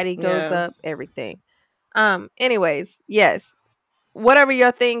 My anxiety goes Yeah. up, everything. Anyways, yes. whatever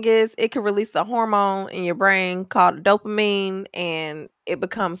your thing is, it can release a hormone in your brain called dopamine, and it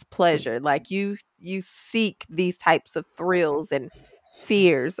becomes pleasure. Like you seek these types of thrills and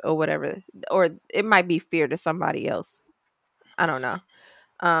fears or whatever, or it might be fear to somebody else. I don't know.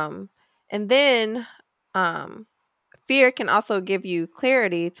 Um, and then um, fear can also give you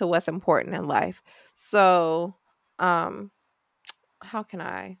clarity to what's important in life. So, um, how can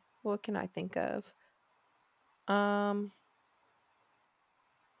I? What can I think of? Um,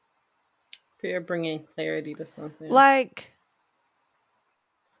 Fear bringing clarity to something. like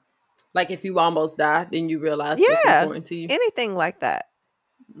Like if you almost die, then you realize what's yeah, important to you. anything like that.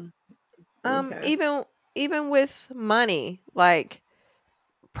 Okay. Even with money, like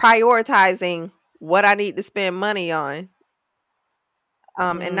prioritizing what I need to spend money on,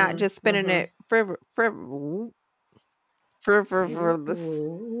 and not just spending it frivolous, frivolously.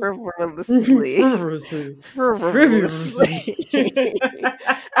 Frivolously.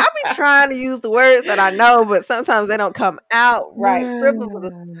 I be trying to use the words that I know, but sometimes they don't come out right.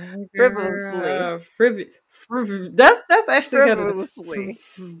 Frivolously. That's actually kind of Frivolously.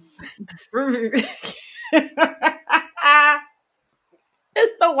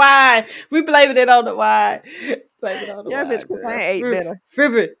 It's the wine. We blaming it on the wine. Blame it on the Yeah, wine, bitch, because I girl. ain't ate dinner.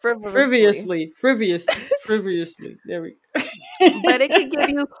 Frivolously. There we go. But it could give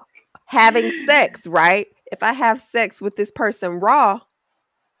you having sex, right? If I have sex with this person raw,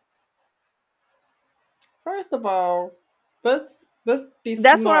 First of all, let's be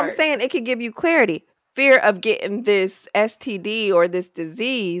that's what I'm smart. saying. It could give you clarity. Fear of getting this STD or this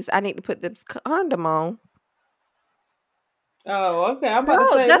disease. I need to put this condom on. Oh, okay. I'm about to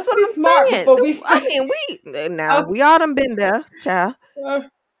No, say, that's let's what be I'm smart saying. before we I start. mean, we all done been there, child.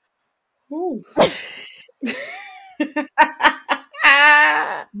 Ooh.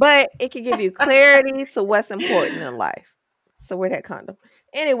 But it can give you clarity to what's important in life. So wear that condom.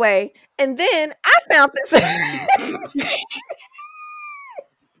 Anyway, and then I found this.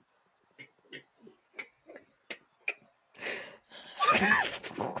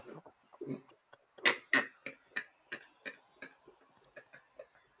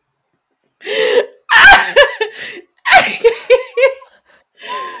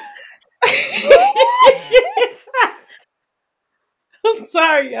 I'm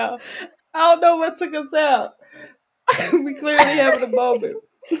sorry, y'all. I don't know what took us out. We clearly having a moment.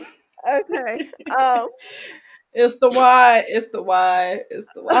 Okay. It's the why. It's the why. It's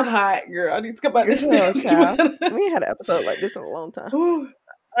the why. I'm hot, girl. I need to come out this Oh, steps. child. We ain't had an episode like this in a long time. Ooh.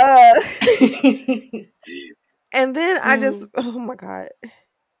 And then I just, oh my God.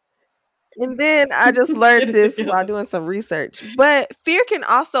 And then I just learned Get it this together. while doing some research. But fear can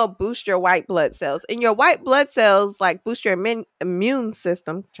also boost your white blood cells. And your white blood cells like boost your immune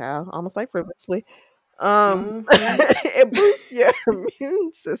system, child, almost like frivolously. It boosts your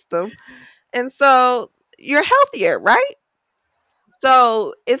immune system. And so you're healthier, right?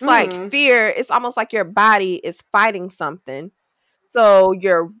 So it's like fear, it's almost like your body is fighting something. So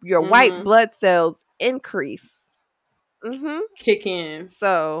your white blood cells increase. Kick in.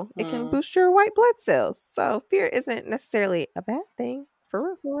 So it can boost your white blood cells. So fear isn't necessarily a bad thing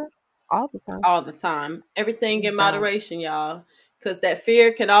for real, all the time. All the time. Everything in moderation, y'all. Because that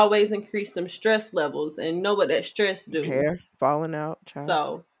fear can always increase some stress levels, and you know what that stress do. Hair falling out, child.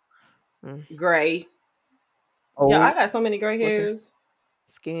 So gray. Old, Yeah, I got so many gray hairs.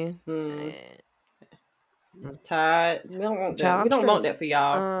 Skin. I'm tired. We don't want that. Child, We don't want that for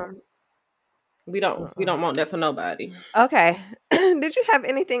y'all. We don't want that for nobody. Okay. Did you have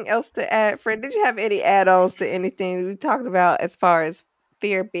anything else to add, friend? Did you have any add-ons to anything we talked about as far as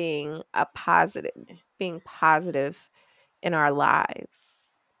fear being positive in our lives?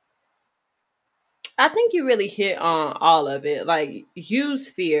 I think you really hit on all of it. Like, use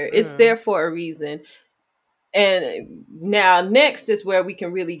fear. It's there for a reason. And now next is where we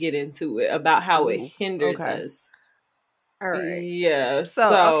can really get into it about how it hinders us. All right. Yeah.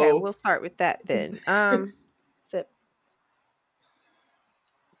 So okay, we'll start with that then.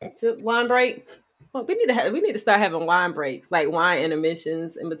 Sip wine break. Well, we need to start having wine breaks, like wine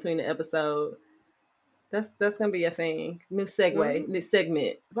intermissions in between the episode. That's gonna be a thing. New segue, new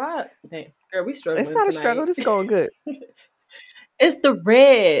segment. What? Dang, girl, we struggling. It's not tonight. a struggle. This is going good. It's the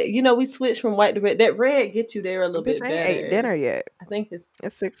red. You know, we switched from white to red. That red gets you there a little bit better. I ain't ate dinner yet. I think it's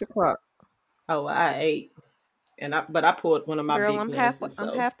 6:00. Oh, I ate, but I poured one of my Girl, big I'm glasses.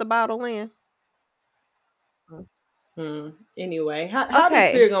 I'm half the bottle in. Anyway, how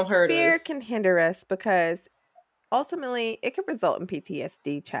does fear gonna hurt us? Fear can hinder us because ultimately it can result in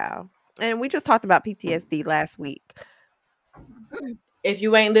PTSD, child. And we just talked about PTSD last week. If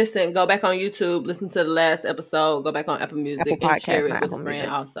you ain't listened, go back on YouTube, listen to the last episode, go back on Apple Apple Music, and share Podcasts, it not with a Apple friend Music.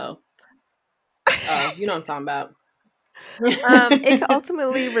 also. Oh, you know what I'm talking It about. can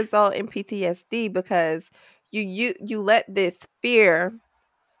ultimately result in PTSD because you let this fear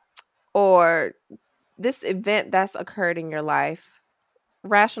or this event that's occurred in your life,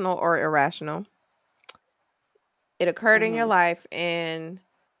 rational or irrational, it occurred in your life and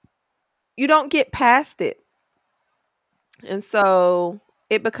you don't get past it. And so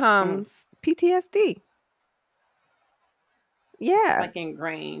it becomes PTSD. Yeah. Like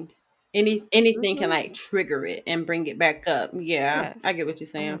ingrained. Anything can Mhm. like trigger it and bring it back up. Yeah, Yes. I get what you're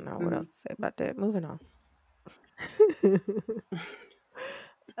I saying. don't know what else to say about that. Moving on. Did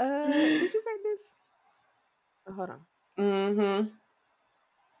you write this? Oh, hold on. Mm-hmm.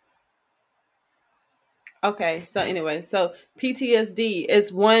 Okay, so anyway, so PTSD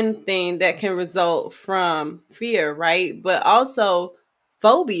is one thing that can result from fear, right? But also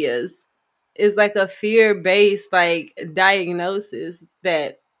phobias is like a fear-based like diagnosis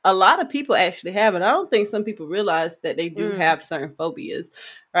that a lot of people actually have, and I don't think some people realize that they do have certain phobias,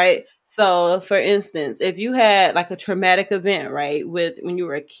 right? So for instance, if you had like a traumatic event, right, with when you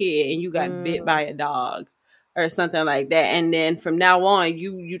were a kid and you got bit by a dog or something like that, and then from now on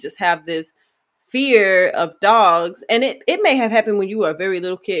you just have this fear of dogs, and it may have happened when you were a very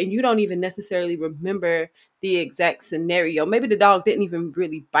little kid and you don't even necessarily remember the exact scenario. Maybe the dog didn't even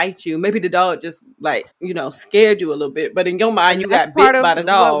really bite you, maybe the dog just like scared you a little bit, but in your mind And you that's got part bit by of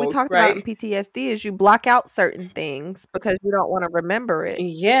the what we dog, talked about in right? PTSD is you block out certain things because you don't want to remember it.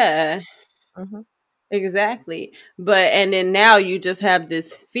 Yeah, Mhm. exactly. But and then now you just have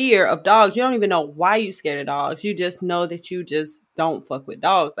this fear of dogs. You don't even know why you scared of dogs. You just know that you just don't fuck with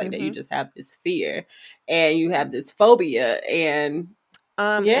dogs like that. You Mhm. just have this fear and you have this phobia, and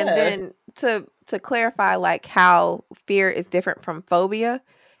And yeah. then to clarify like how fear is different from phobia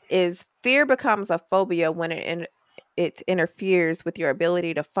is fear becomes a phobia when it interferes with your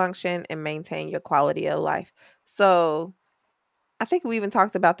ability to function and maintain your quality of life. So, I think we even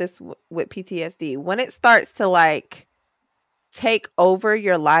talked about this with PTSD. When it starts to like take over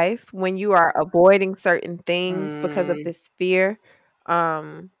your life, when you are avoiding certain things because of Mm, this fear,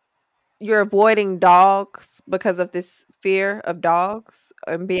 um you're avoiding dogs because of this fear of dogs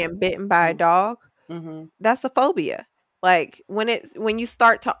and being bitten by a mm, dog. mm-hmm. That's a phobia. Like when you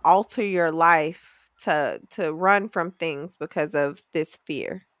start to alter your life to run from things because of this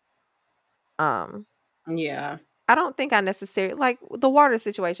fear. Um Yeah. I don't think I necessarily like the water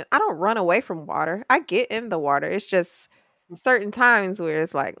situation. I don't run away from water. I get in the water. It's just certain times where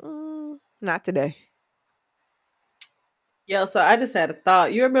it's like, not today. Yeah, so I just had a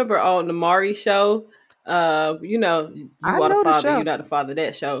thought. You remember on the Maury show? You I are the know the father, you're show. not the father of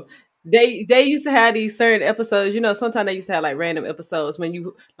that show. They used to have these certain episodes, sometimes they used to have like random episodes when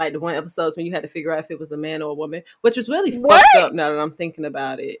you like the one episodes when you had to figure out if it was a man or a woman, which was really What? fucked up now that I'm thinking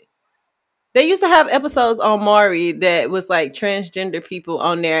about it. They used to have episodes on Maury that was like transgender people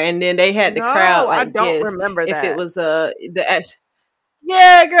on there, and then they had the crowd No, I like don't guess remember if it that. was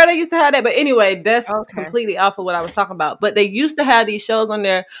yeah, girl, they used to have that. But anyway, that's Okay. completely off of what I was talking about. But they used to have these shows on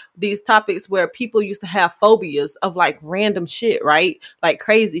there, these topics where people used to have phobias of like random shit, right? Like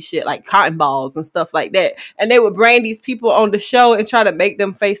crazy shit, like cotton balls and stuff like that. And they would bring these people on the show and try to make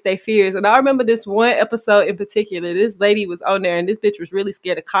them face their fears. And I remember this one episode in particular. This lady was on there and this bitch was really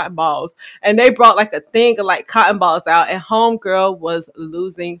scared of cotton balls. And they brought like a thing of like cotton balls out, and homegirl was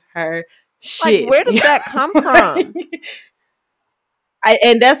losing her Like, shit. where did that come from?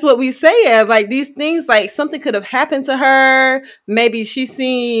 And that's what we say. Like these things, like something could have happened to her. Maybe she's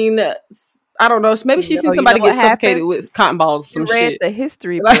seen, I don't know. Maybe she's seen No, you know somebody what get happened? suffocated with cotton balls or You some read shit. the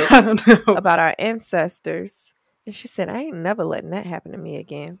history Like I books don't know. about our ancestors, and she said, "I ain't never letting that happen to me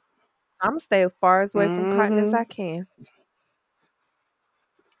again. So I'm gonna stay as far away from cotton as I Hmm. can."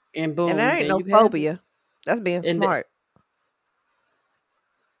 And And boom, that ain't there no you have it. phobia. That's being And smart.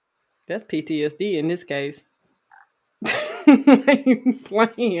 that's PTSD in this case. Why you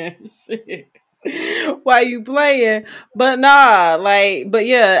playing shit? Why you playing? But nah, like, but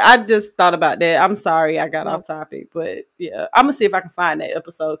yeah, I just thought about that. I'm sorry I got No, off topic, but yeah, I'm gonna see if I can find that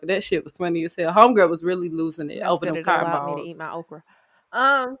episode because that shit was funny as hell. Homegirl was really losing it that's over good. them It cotton allowed me to eat balls. my okra.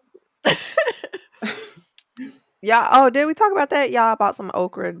 Um, y'all. Oh, did we talk about that? Y'all about some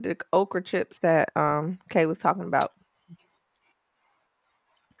okra, the okra chips that Kay was talking about.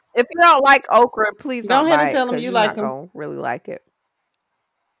 If you don't like okra, please Go don't ahead and buy it tell them because you you're like not them. gonna really like it.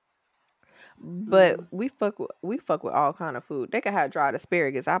 But Mm. we fuck with all kind of food. They can have dried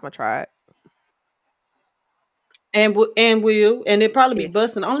asparagus. I'ma try it. And will and it probably be Yes.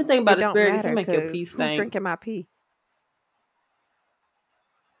 busting. The only thing It about don't asparagus, it matter make your pee because who stink. drinking my pee?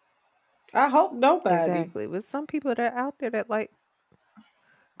 I hope nobody. Exactly. With some people that are out there that like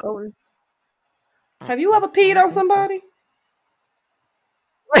go. Have you ever I peed don't on think so. somebody?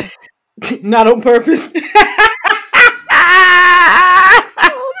 Not on purpose. I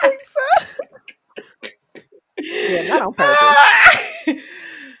don't think so. Yeah, not on purpose.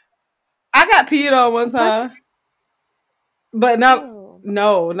 I got peed on one On purpose? time, but not Oh.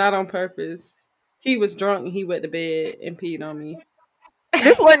 no, not on purpose. He was drunk and he went to bed and peed on me.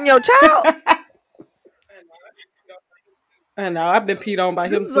 This wasn't your child? I know I've been peed on by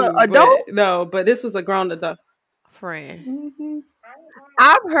This him is an too, but adult? no, but this was a grown adult. Friend. Mm-hmm.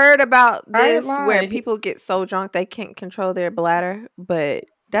 I've heard about I ain't this where lying. people get so drunk they can't control their bladder, but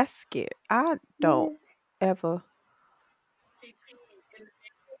that's scary. I don't ever.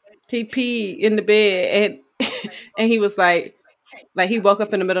 He peed in the bed and and he was like he woke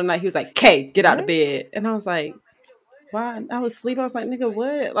up in the middle of the night. He was like, "Kay, get out of What? bed," and I was like, "Why?" I was asleep. I was like, "Nigga,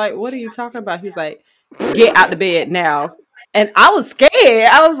 what? Like, what are you talking about?" He was like, "Get out the bed now," and I was scared.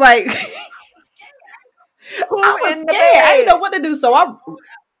 I was like, Who I was in the scared. I didn't know bed? what to do, so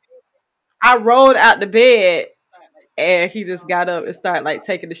I rolled out the bed. And he just got up and started like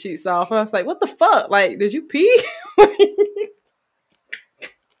taking the sheets off. And I was like, what the fuck? Like, did you pee?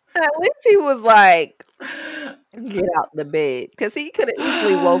 At least he was like, get out the bed. Because he could have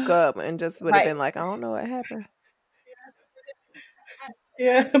easily woke up and just would have Like, been like, I don't know what happened.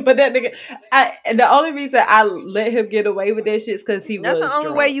 yeah, but that nigga, the only reason I let him get away with that shit is because he That's the was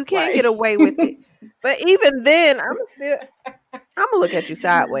only way drunk. you can Like, get away with it. But even then, I'm gonna look at you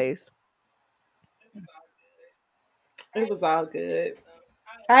sideways. it was all good.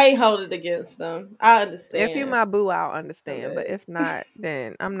 I ain't hold it against them. I If you understand. my boo, I'll understand. But But if not,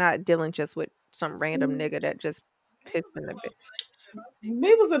 then I'm not dealing just with some random nigga that just pissed in the bed.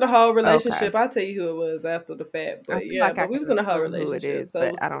 we was in a whole Okay. relationship. I'll tell you who it was after the fact. I But feel yeah, like I but we can was in a whole assume who it relationship. is, So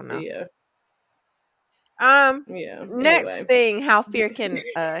it but was, I don't know. yeah. Um, Yeah. next Anyway. thing, how fear can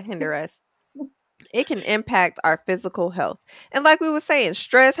hinder us. It can impact our physical health. And like we were saying,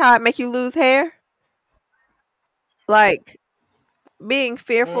 stress, how it make you lose hair. Like being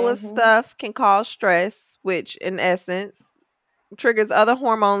fearful of Mm-hmm. stuff can cause stress, which in essence triggers other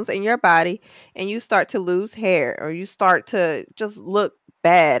hormones in your body, and you start to lose hair or you start to just look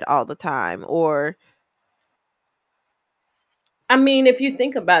bad all the time. Or I mean, if you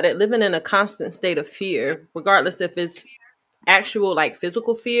think about it, living in a constant state of fear, regardless if it's actual like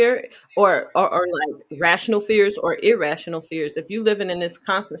physical fear or like rational fears or irrational fears, if you living in this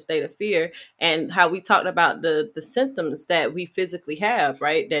constant state of fear, and how we talked about the symptoms that we physically have,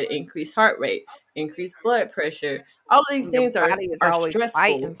 right? That increased heart rate, increased blood pressure, all of these your things body is are always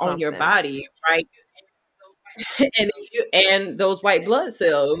fighting stressful on your something. body, right? And if you and those white blood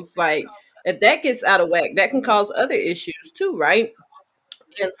cells, like if that gets out of whack, that can cause other issues too, right?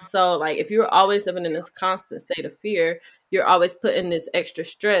 And so, like, if you're always living in this constant state of fear, you're always putting this extra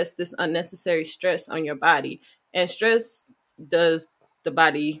stress, this unnecessary stress on your body. And stress does the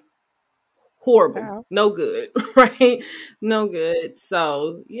body horrible, Child. no good, right? No good.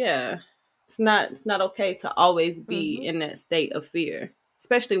 So, yeah, it's not okay to always be Hmm. in that state of fear,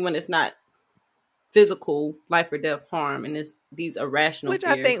 especially when it's not physical life or death harm, and it's these irrational Which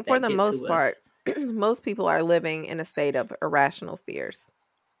I fears think for that the get most to us. part, most people are living in a state of irrational fears.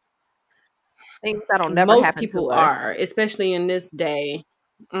 Things that'll never Most happen to people us. are, especially in this day.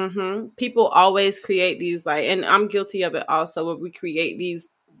 People always create these, like, and I'm guilty of it also, where we create these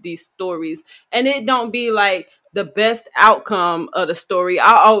stories, and it don't be like the best outcome of the story.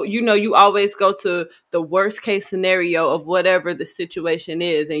 You always go to the worst case scenario of whatever the situation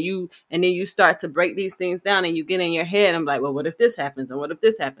is, and then you start to break these things down, and you get in your head and be like, well, what if this happens, and what if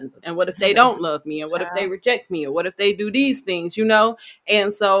this happens, and what if they don't love me, and what if they Child. reject me, or what if they do these things.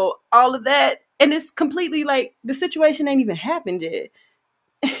 And so all of that, and it's completely like the situation ain't even happened yet.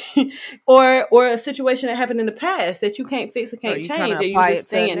 or a situation that happened in the past that you can't fix or Or can't you trying to change, and you apply just it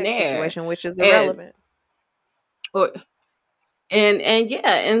to the staying next there. situation, which is And irrelevant. or and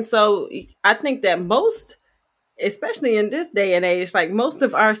yeah, and so I think that most, especially in this day and age, like most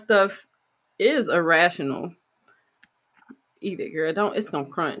of our stuff is irrational. Eat it, girl. Don't, it's gonna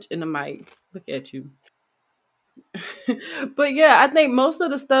crunch in the mic. Look at you. But yeah, I think most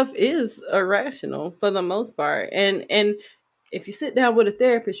of the stuff is irrational for the most part. And if you sit down with a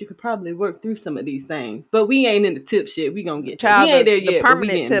therapist, you could probably work through some of these things. But we ain't in the tip shit. We gonna get there. We Child, ain't there the yet, but we permanent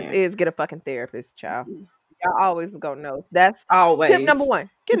getting tip there. is get a fucking therapist, child. Y'all always gonna know. That's tip number Always. one.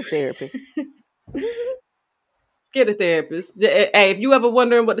 Get a therapist. Get a therapist. Hey, if you ever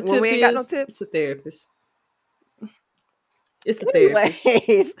wondering what the When we tip ain't got no is, it's tips. a therapist. It's a therapist.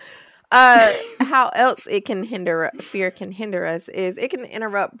 Anyways, How else it can hinder fear can hinder us is it can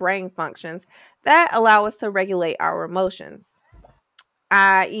interrupt brain functions that allow us to regulate our emotions,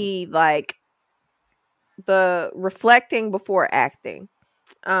 i.e., like the reflecting before acting.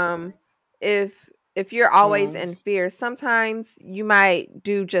 Um, if you're always Mm. in fear, sometimes you might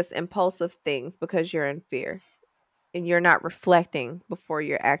do just impulsive things because you're in fear and you're not reflecting before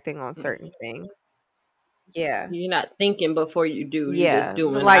you're acting on certain things. Yeah. You're not thinking before you do. You're just Yeah.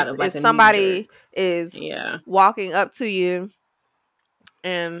 doing Like out of if like a knee jerk. somebody is Yeah. walking up to you,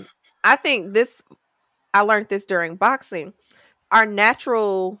 and I think this, I learned this during boxing. Our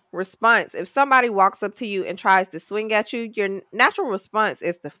natural response, if somebody walks up to you and tries to swing at you, your natural response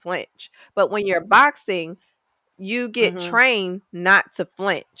is to flinch. But when you're boxing, you get Mm-hmm. trained not to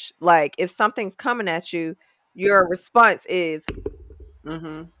flinch. Like if something's coming at you, your response is,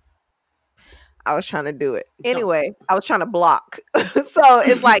 Mm-hmm. I was trying to do it. Don't. Anyway, I was trying to block. So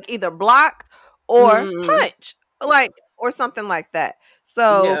it's like either block or Mm. punch, like, or something like that.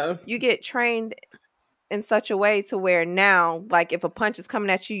 So Yeah. you get trained in such a way to where now, like if a punch is coming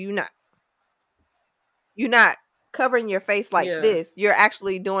at you, you're not covering your face like Yeah. this. You're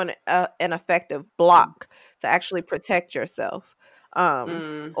actually doing an effective block to actually protect yourself.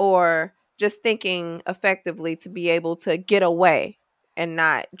 Mm. Or just thinking effectively to be able to get away and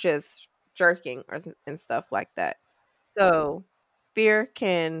not just jerking and stuff like that. So fear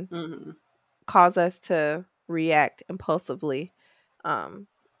can Mm-hmm. cause us to react impulsively, um,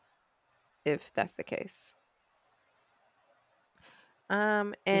 if that's the case.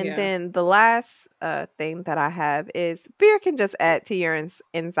 And Yeah. then the last thing that I have is fear can just add to your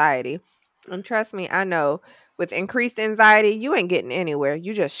anxiety. And trust me, I know with increased anxiety, you ain't getting anywhere.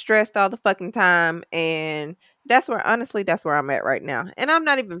 You just stressed all the fucking time. And honestly, that's where I'm at right now. And I'm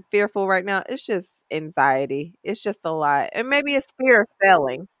not even fearful right now. It's just anxiety. It's just a lot. And maybe it's fear of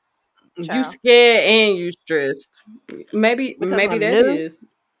failing, You child, scared and you stressed. Maybe because maybe I'm that new. is.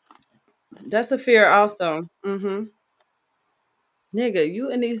 That's a fear also. Mm-hmm. Nigga,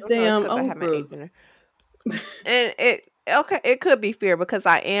 you in these No, it's damn because I have my eighth okras. in. And it could be fear because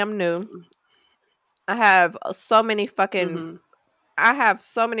I am new. I have so many fucking Mm-hmm. I have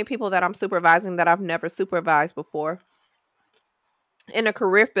so many people that I'm supervising that I've never supervised before in a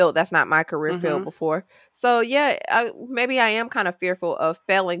career field that's not my career field Mm-hmm. before. So yeah, maybe I am kind of fearful of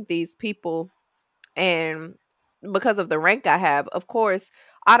failing these people, and because of the rank I have, of course,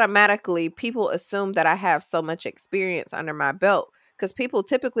 automatically people assume that I have so much experience under my belt because people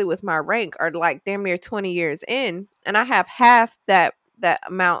typically with my rank are like damn near 20 years in, and I have half that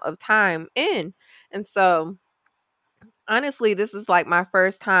amount of time in. And so honestly, this is like my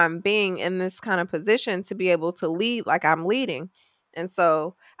first time being in this kind of position to be able to lead like I'm leading. And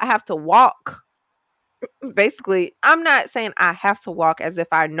so I have to walk. Basically, I'm not saying I have to walk as if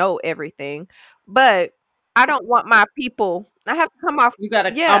I know everything, but I don't want my people, I have to come off, You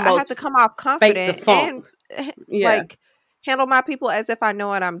gotta yeah, I have to almost come off fake the confident funk. and Yeah. like handle my people as if I know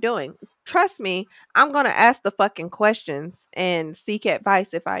what I'm doing. Trust me, I'm going to ask the fucking questions and seek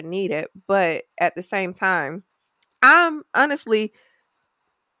advice if I need it. But at the same time, I'm honestly,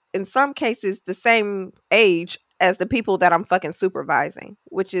 in some cases, the same age as the people that I'm fucking supervising,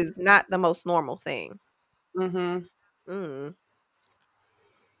 which is not the most normal thing. Mm-hmm. Mm.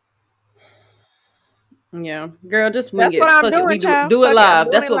 Yeah. Girl, just wing That's what it. I'm Fuck it. doing, We child. do it Fuck it, I'm live.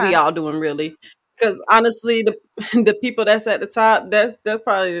 doing That's it what we live. all doing really. Cause honestly, the the people that's at the top, that's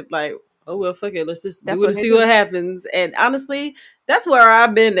probably like, oh well, fuck it. Let's just That's do it what and they see do. what happens. And honestly, that's where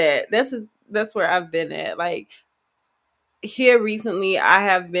I've been at. That's where I've been at. Like here recently, I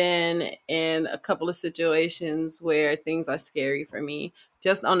have been in a couple of situations where things are scary for me,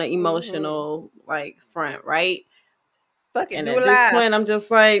 just on the Hmm. emotional like front, right? Fuck it, And do at it this live. point, I'm just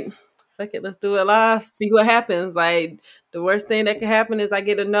like, fuck it, let's do it live, see what happens. Like the worst thing that can happen is I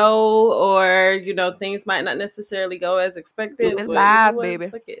get a no, or things might not necessarily go as Do expected. it But you know live, what? baby.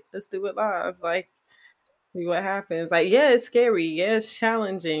 Fuck it, let's do it live. Like see what happens. Like yeah, it's scary, yeah, it's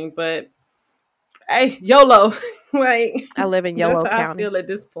challenging, but hey, YOLO. Like I live in that's Yellow how I County. feel at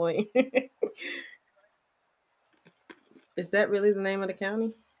this point. Is that really the name of the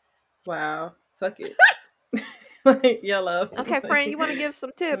county? Wow. Fuck it. Like yellow. Okay, friend, you want to give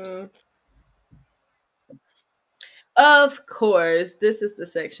some tips? Mm. Of course, this is the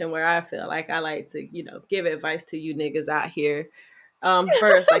section where I feel like I like to, give advice to you niggas out here.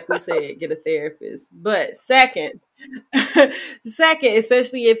 First, like we said, get a therapist. But second, second,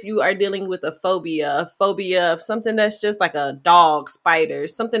 especially if you are dealing with a phobia of something that's just like a dog, spider,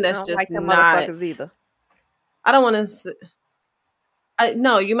 something I that's don't just like them not. motherfuckers either. I don't want to.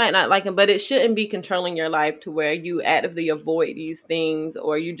 No, you might not like them, but it shouldn't be controlling your life to where you actively avoid these things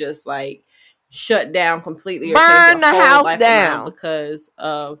or you just like shut down completely or change your Burn the whole house life around down. because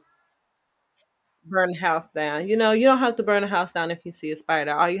of burn the house down. You know, you don't have to burn a house down if you see a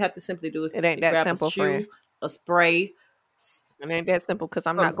spider. All you have to simply do is It ain't that grab a simple, friend. shoe, a spray. It ain't that simple because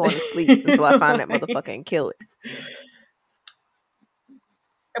I'm not Some going to sleep until I find that motherfucker and kill it.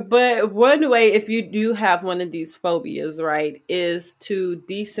 But one way, if you do have one of these phobias, right, is to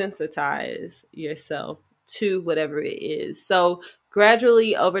desensitize yourself to whatever it is. So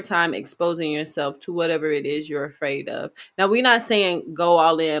gradually over time exposing yourself to whatever it is you're afraid of. Now we're not saying go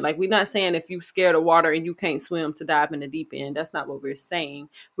all in. Like we're not saying if you scared of water and you can't swim to dive in the deep end. That's not what we're saying.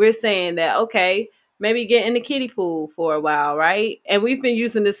 We're saying that okay, maybe get in the kiddie pool for a while, right? And we've been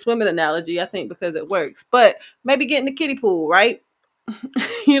using this swimming analogy, I think, because it works. But maybe get in the kiddie pool, right?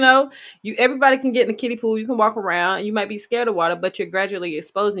 You know, you everybody can get in the kiddie pool. You can walk around. You might be scared of water, but you're gradually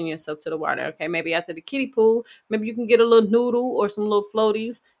exposing yourself to the water. Okay, maybe after the kiddie pool, maybe you can get a little noodle or some little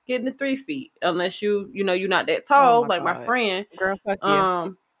floaties. Get in the 3 feet, unless you know you're not that Oh tall my like my God. friend. Girl, fuck you.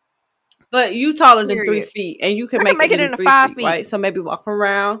 But you taller than three Period. feet, and you can I can make it make it in the into three 5 feet, feet right? So maybe walk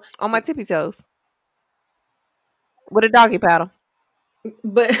around, on my tippy toes with a doggy paddle.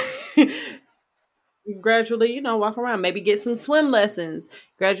 but gradually, you know, walk around, maybe get some swim lessons,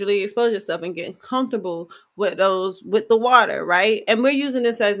 gradually expose yourself and get comfortable with those with the water, right? And we're using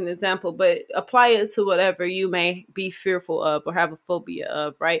this as an example, but apply it to whatever you may be fearful of or have a phobia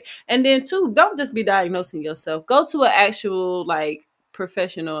of, right? And then two, don't just be diagnosing yourself. Go to an actual like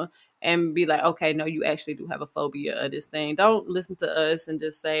professional and be like, okay, no, you actually do have a phobia of this thing. Don't listen to us and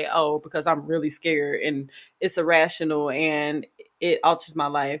just say, oh, because I'm really scared and it's irrational and it alters my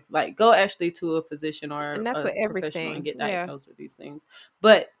life. Like, go actually to a physician And or that's a with professional and everything. get Yeah. diagnosed with these things.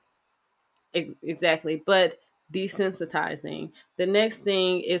 But exactly. But desensitizing. The next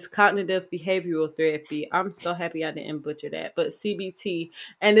thing is cognitive behavioral therapy. I'm so happy I didn't butcher that, but CBT.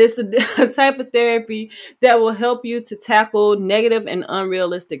 And it's a type of therapy that will help you to tackle negative and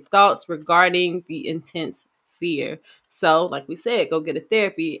unrealistic thoughts regarding the intense fear. So, like we said, go get a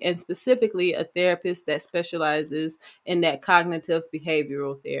therapy, and specifically a therapist that specializes in that cognitive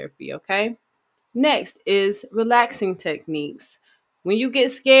behavioral therapy, okay? Next is relaxing techniques. When you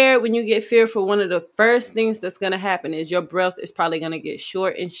get scared, when you get fearful, one of the first things that's going to happen is your breath is probably going to get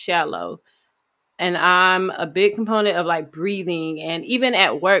short and shallow. And I'm a big component of like breathing. And even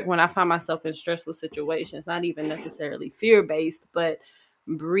at work, when I find myself in stressful situations, not even necessarily fear based, but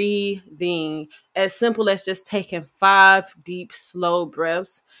breathing, as simple as just taking 5 deep, slow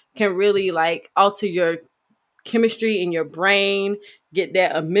breaths, can really like alter your chemistry in your brain, get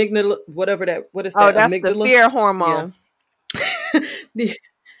that amygdala, whatever that, what is Oh, that, that's the amygdala? fear Yeah. hormone.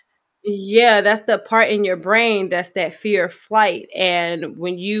 Yeah, that's the part in your brain that's that fear of flight. And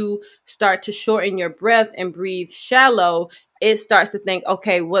when you start to shorten your breath and breathe shallow, it starts to think,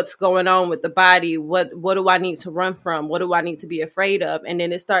 okay, what's going on with the body? What do I need to run from? What do I need to be afraid of? And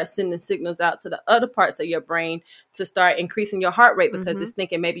then it starts sending signals out to the other parts of your brain to start increasing your heart rate because Mm-hmm. it's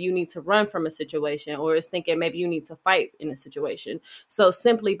thinking maybe you need to run from a situation or it's thinking maybe you need to fight in a situation. So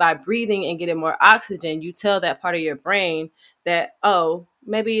simply by breathing and getting more oxygen, you tell that part of your brain that, oh,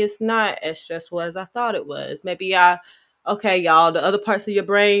 maybe it's not as stressful as I thought it was. Maybe okay, y'all, the other parts of your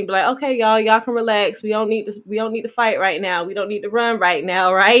brain be like, okay, y'all can relax. We don't need to fight right now. We don't need to run right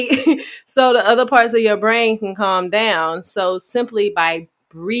now, right? So the other parts of your brain can calm down. So simply by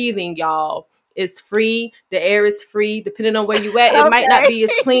breathing, y'all, it's free. The air is free. Depending on where you at, it might not Okay. be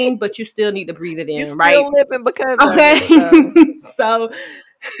as clean, but you still need to breathe it You in, right? still living because of Okay. it. So So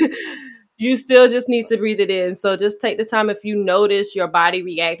you still just need to breathe it in. So just take the time if you notice your body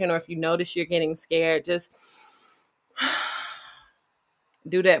reacting or if you notice you're getting scared, just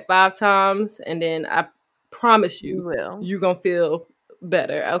do that 5 times and then I promise you you will. you're going to feel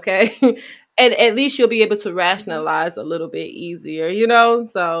better, okay? And at least you'll be able to Mhm. rationalize a little bit easier, you know?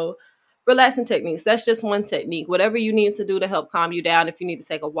 So relaxing techniques, that's just one technique. Whatever you need to do to help calm you down, if you need to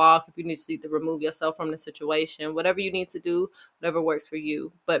take a walk, if you need to remove yourself from the situation, whatever you need to do, whatever works for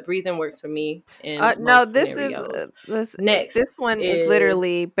you. But breathing works for me in No, most this is scenarios. this Next one is is,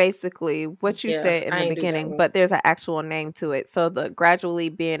 literally basically what you yeah, said in I the ain't do that beginning, one. but there's an actual name to it. So the gradually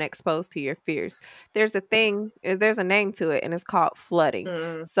being exposed to your fears. There's a name to it, and it's called flooding.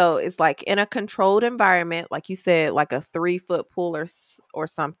 Mm, So it's like in a controlled environment, like you said, like a 3 foot pool or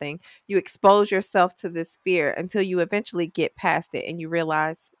something. You expose yourself to this fear until you eventually get past it and you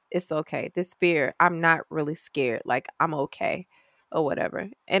realize it's okay. This fear, I'm not really scared. Like I'm okay or whatever.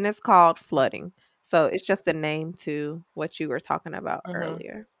 And it's called flooding. So it's just a name to what you were talking about mm-hmm,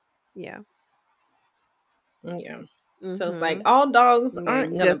 earlier. Yeah. yeah. So it's like all dogs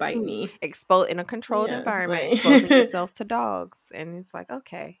aren't gonna Just bite me. expose in a controlled Yeah, environment, like- exposing yourself to dogs, and it's like,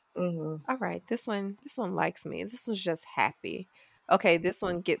 okay, Mhm. all right, this one likes me. This one's just happy. Okay, this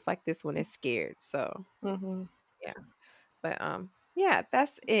one gets like this one is scared. So Mhm. but yeah,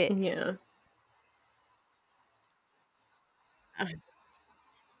 that's it. Yeah.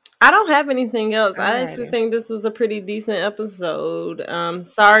 I don't have anything else. I actually Alrighty. think this was a pretty decent episode.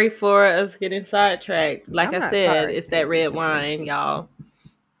 Sorry for us getting sidetracked. Like I'm I not said, sorry, it's that 'cause it red just makes wine, me- y'all.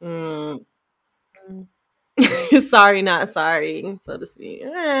 Mm. Mm. Sorry, not sorry, so to speak.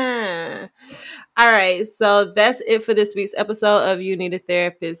 All right, so that's it for this week's episode of You Need a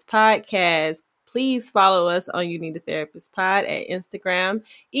Therapist podcast. Please follow us on You Need a Therapist pod at Instagram.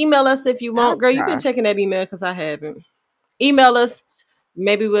 Email us if you want. Girl, you've been checking that email because I haven't. Email us.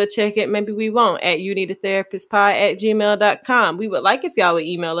 Maybe we'll check it. Maybe we won't. At youneedatherapistpod@gmail.com. We would like if y'all would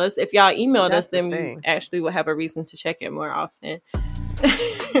email us. If y'all emailed That's us, the then we thing. actually will have a reason to check it more often.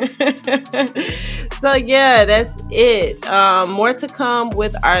 So yeah, that's it. More to come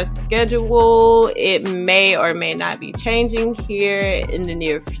with our schedule. It may or may not be changing here in the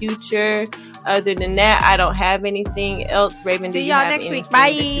near future. Other than that, I don't have anything else. Raven, do See you y'all have next anything week.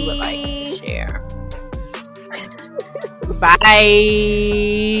 Bye. that you would like to share? Bye.